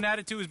pay you and add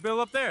it to his bill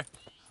up there?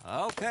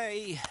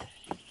 Okay.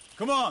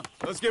 Come on,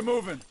 let's get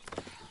moving.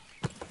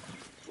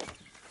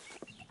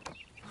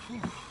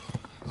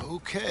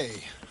 Okay.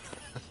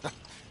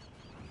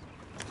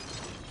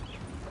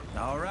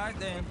 All right,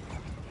 then.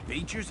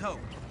 Beecher's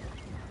Hope.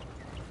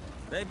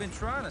 They've been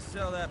trying to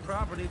sell that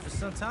property for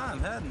some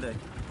time, hadn't they?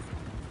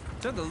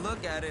 Took a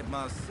look at it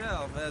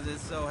myself, as it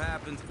so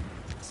happens.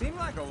 Seemed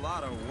like a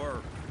lot of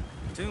work.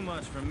 Too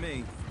much for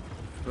me.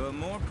 But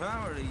more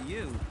power to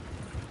you.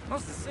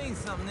 Must have seen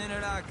something in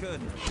it I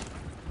couldn't.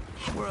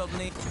 World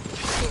needs...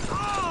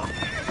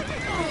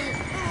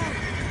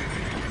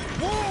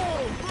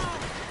 Whoa!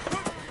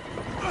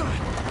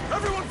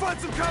 Everyone find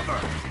some cover!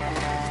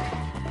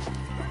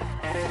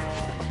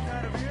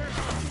 Out of here.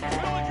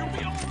 Village, you'll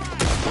be all right.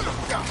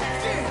 God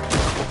damn!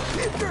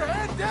 Keep your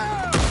head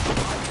down!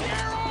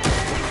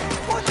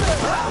 What the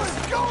hell is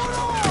going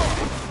on?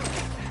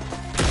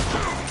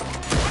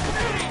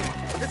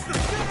 It's the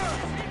Skinner!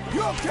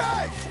 You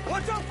okay?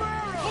 Watch out for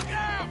arrows! Look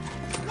out!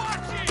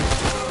 Watch it!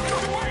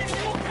 Wait,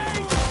 you okay?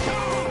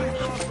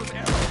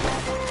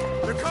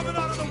 They're coming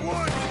out of the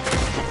woods!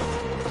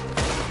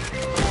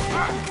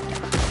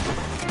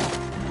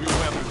 We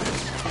weather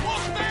this.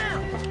 Look there!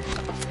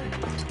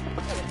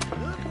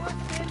 Look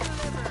what's been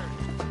delivered.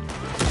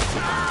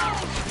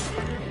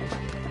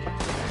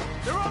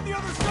 They're on the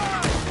other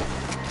side!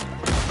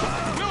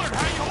 Willard,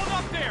 how you hold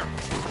up there?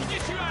 We'll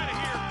get you out of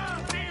here.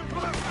 Damn,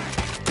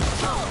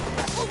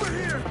 over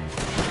here!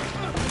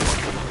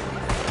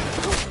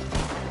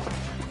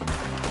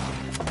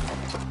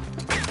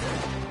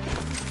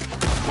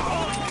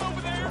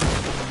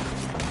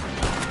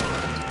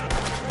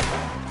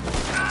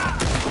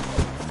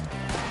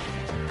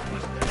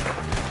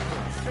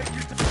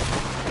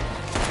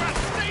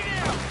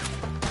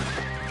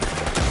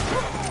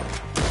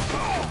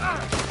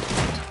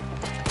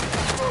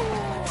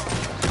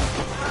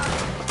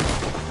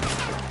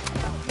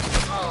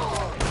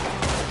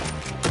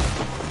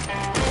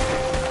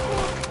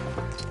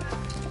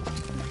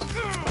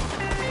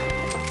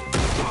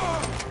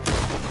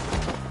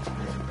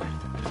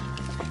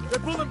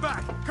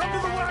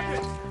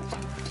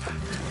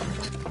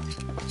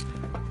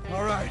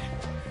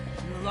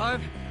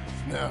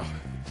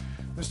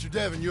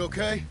 Devin, you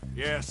okay?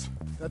 Yes.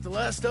 That the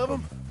last of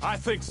them? I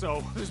think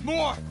so. There's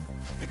more!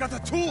 They got the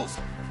tools!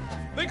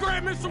 They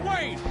grabbed Mr.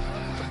 Wayne!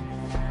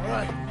 All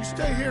right, you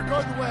stay here,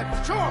 guard the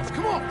wagon. Charles,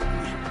 come on!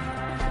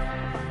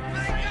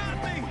 They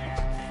got me!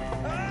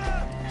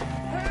 Help!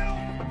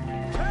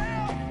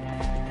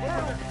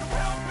 Help!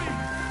 Help me!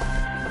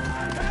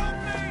 Help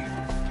me!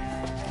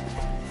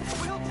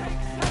 We'll take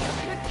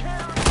good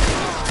care of it!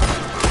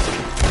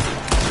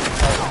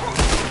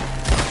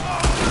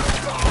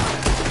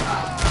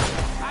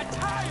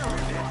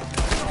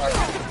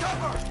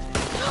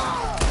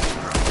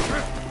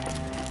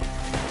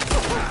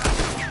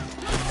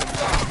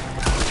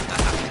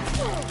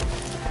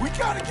 We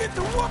gotta get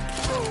the wood!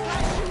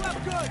 Nice, you up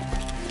good!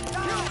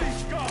 Kill these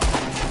scum!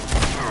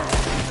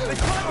 They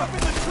climb up in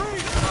the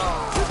trees!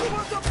 Keep the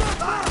ones up there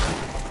first!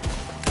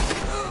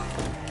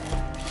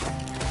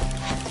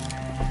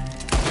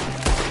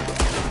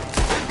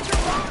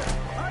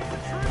 Hide the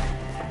tree!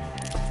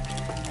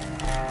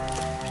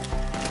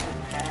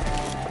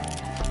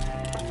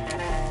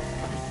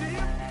 You see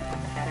him?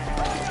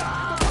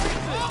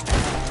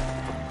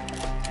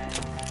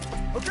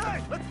 Okay,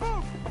 let's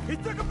move! He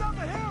took him down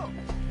the hill!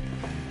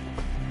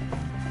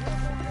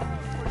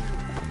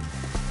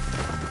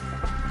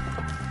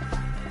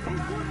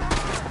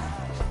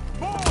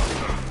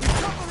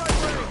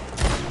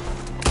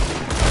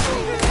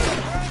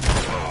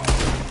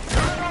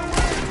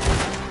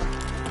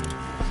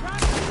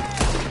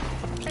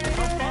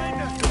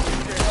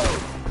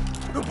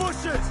 The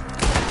bushes!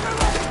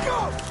 Let it go!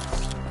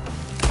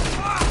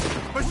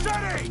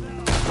 Machete!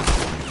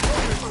 Show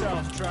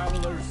yourselves,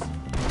 travelers.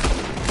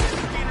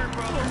 Skinner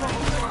brother.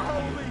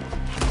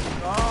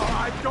 Oh,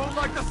 I don't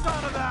like the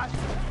sound of that!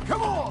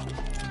 Come on!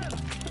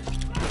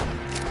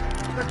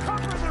 They're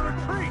covering the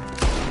retreat!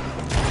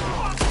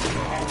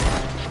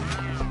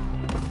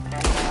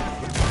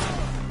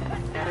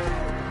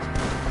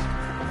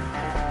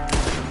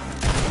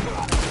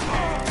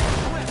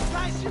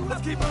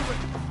 Let's keep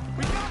moving!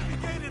 We gotta be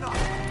gaining up!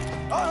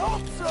 I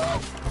hope so!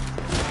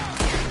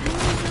 You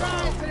lose your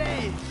eyes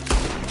today!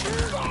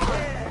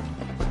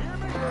 Hear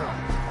me?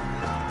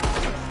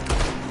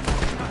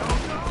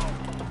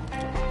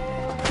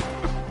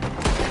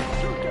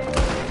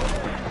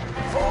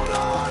 Hold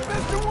on,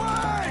 Mr.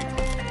 Wayne!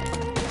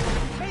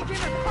 Making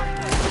a fight!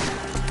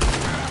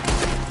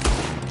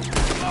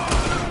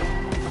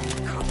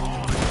 Come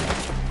on!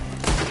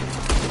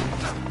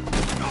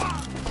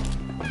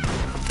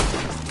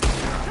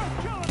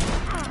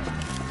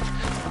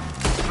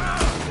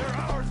 They're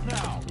ours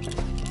now!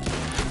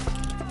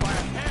 By a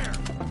hair!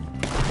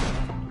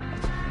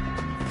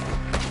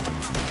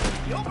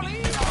 You'll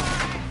believe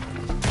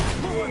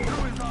Moving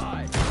through his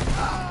eye!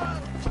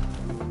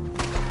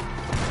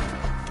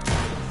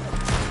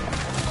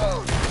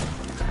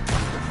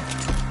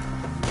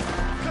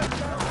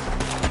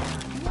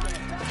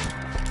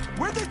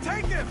 Where'd they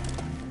take him?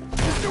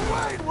 Mr.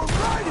 Wayne, we're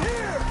right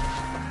here!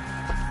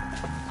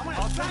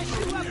 Patch you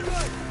up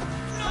good!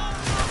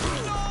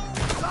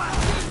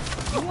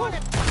 You want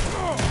it?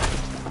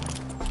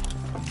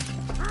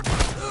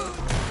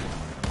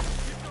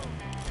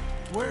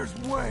 Where's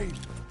Wayne?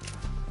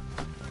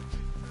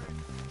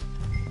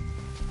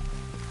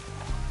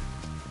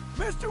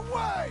 Mr.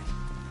 Wayne!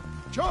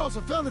 Charles,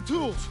 I found the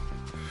tools.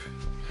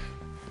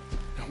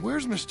 Now,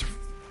 where's Mr.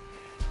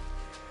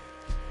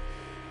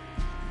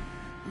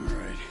 All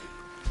right.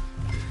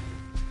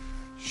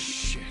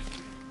 Shit.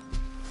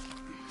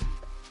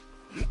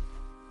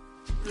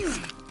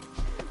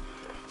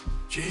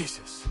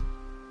 Jesus.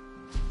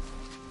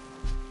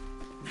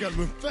 We gotta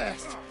move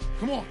fast.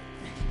 Come on.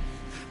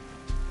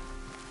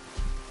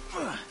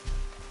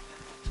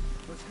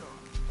 Let's go.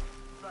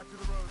 Back to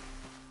the road.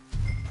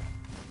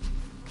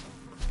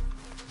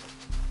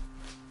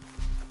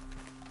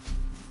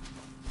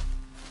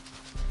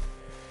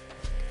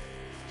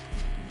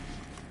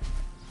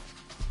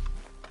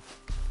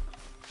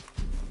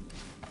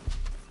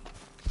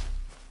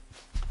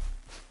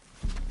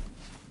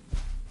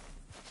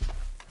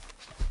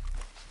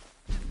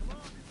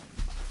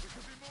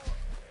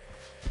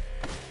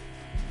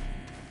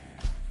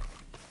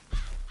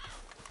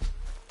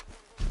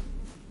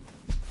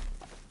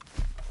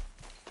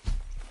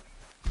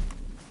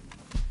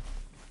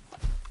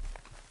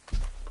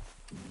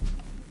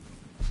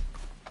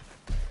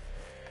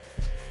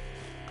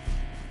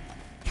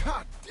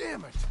 God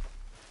damn it!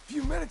 A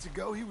few minutes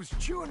ago, he was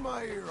chewing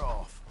my ear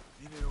off.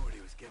 He knew what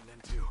he was getting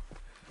into.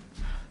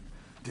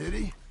 Did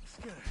he?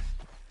 Skinner.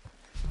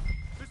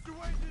 Mr.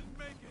 Wayne didn't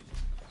make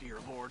it. Dear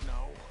Lord,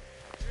 no.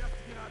 We have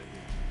to get out of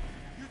here.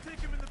 You take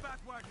him in the back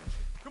wagon.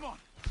 Come on,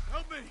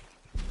 help me.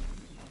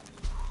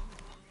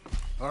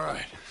 All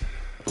right.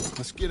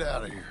 Let's get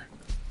out of here.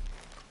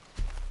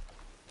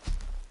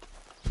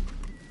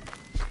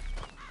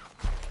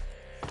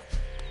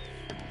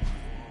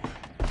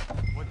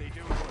 What they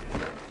doing?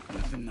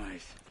 Nothing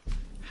nice.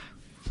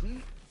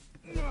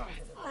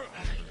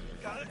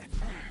 Got it.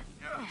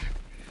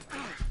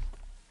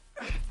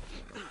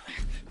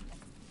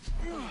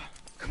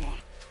 Come on.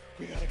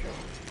 We gotta go.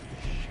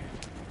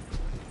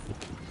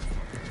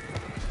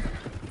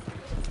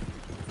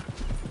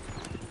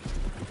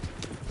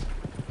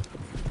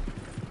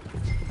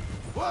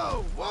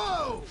 Whoa,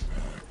 whoa!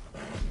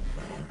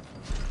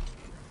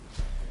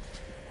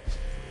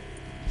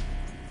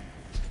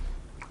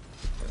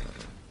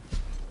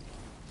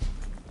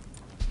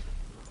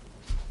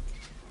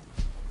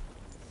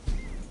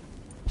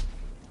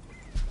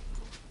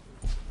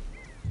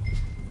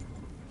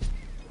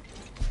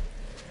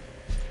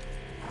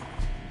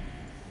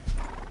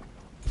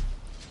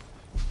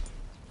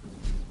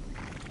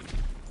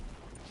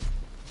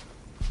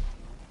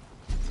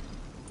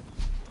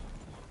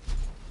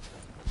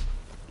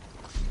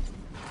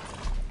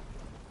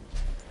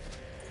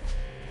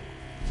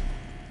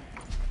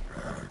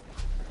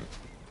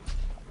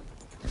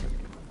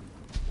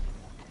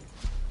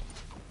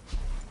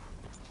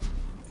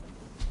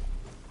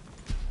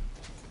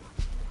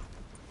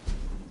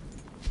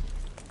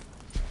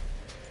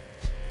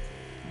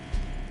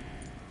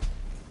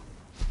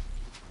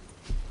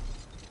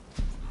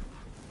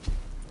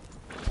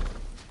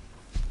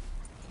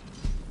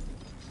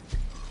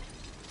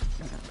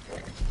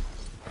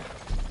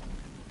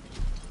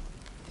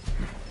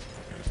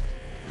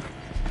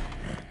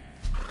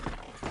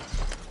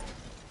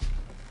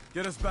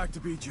 Get us back to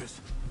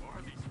Beaches. Who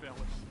are these fellas?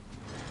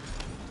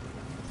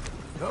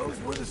 Those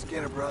were the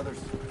Skinner brothers.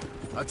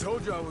 I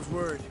told you I was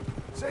worried.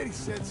 Sadie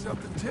said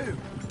something too.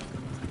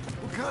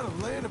 What kind of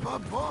land have I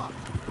bought?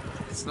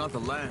 It's not the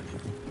land.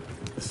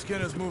 The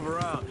Skinners move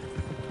around.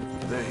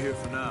 They're here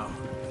for now.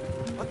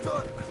 I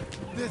thought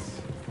this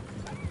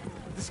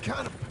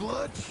kind of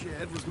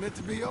bloodshed was meant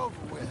to be over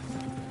with.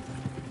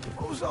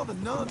 What was all the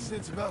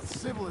nonsense about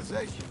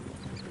civilization?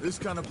 This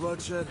kind of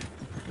bloodshed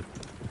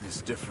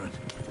is different.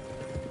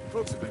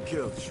 Folks have been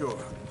killed, sure.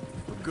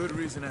 For good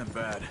reason and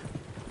bad.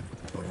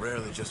 But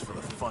rarely just for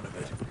the fun of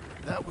it.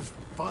 That was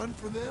fun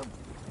for them?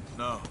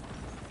 No.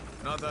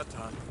 Not that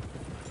time.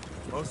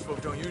 Most folk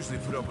don't usually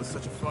put up with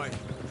such a fight.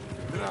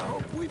 Then I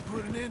hope we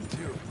put an end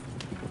to it.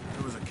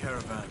 There was a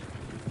caravan.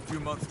 A few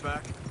months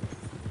back.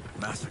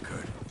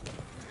 Massacred.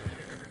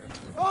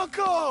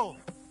 Uncle!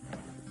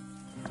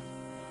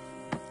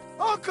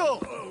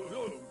 Uncle!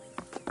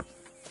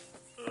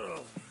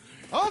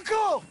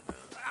 Uncle!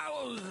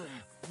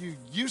 You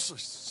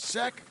useless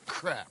sack of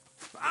crap.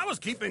 I was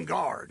keeping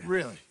guard.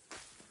 Really?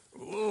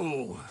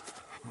 Whoa.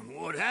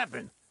 What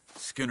happened?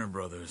 Skinner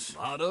brothers.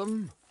 Lot of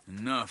them?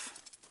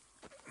 Enough.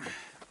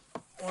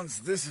 Once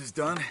this is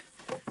done,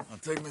 I'll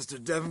take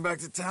Mr. Devon back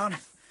to town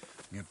and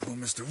get poor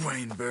Mr.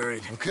 Wayne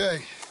buried.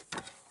 Okay.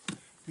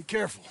 Be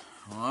careful.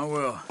 Oh, I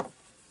will.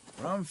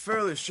 But I'm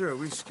fairly sure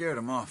we scared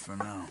him off for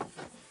now.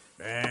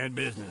 Bad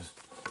business.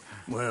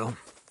 Well,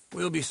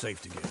 we'll be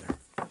safe together.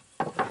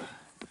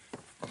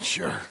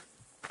 Sure.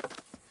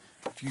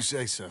 If you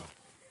say so.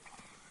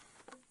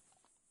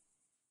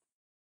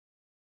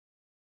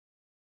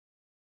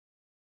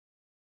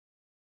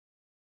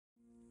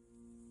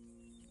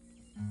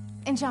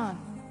 And John,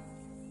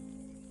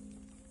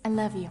 I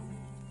love you.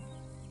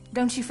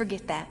 Don't you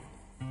forget that.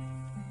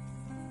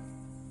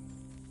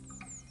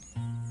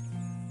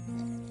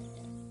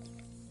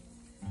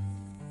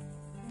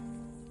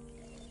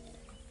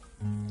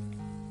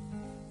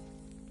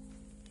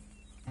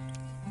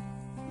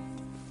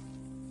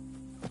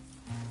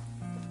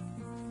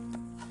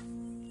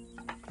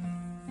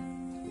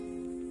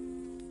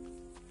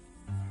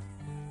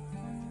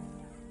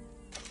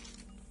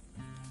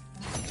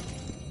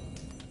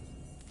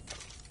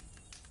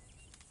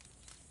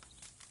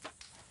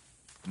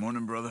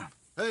 Morning, brother.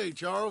 Hey,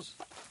 Charles.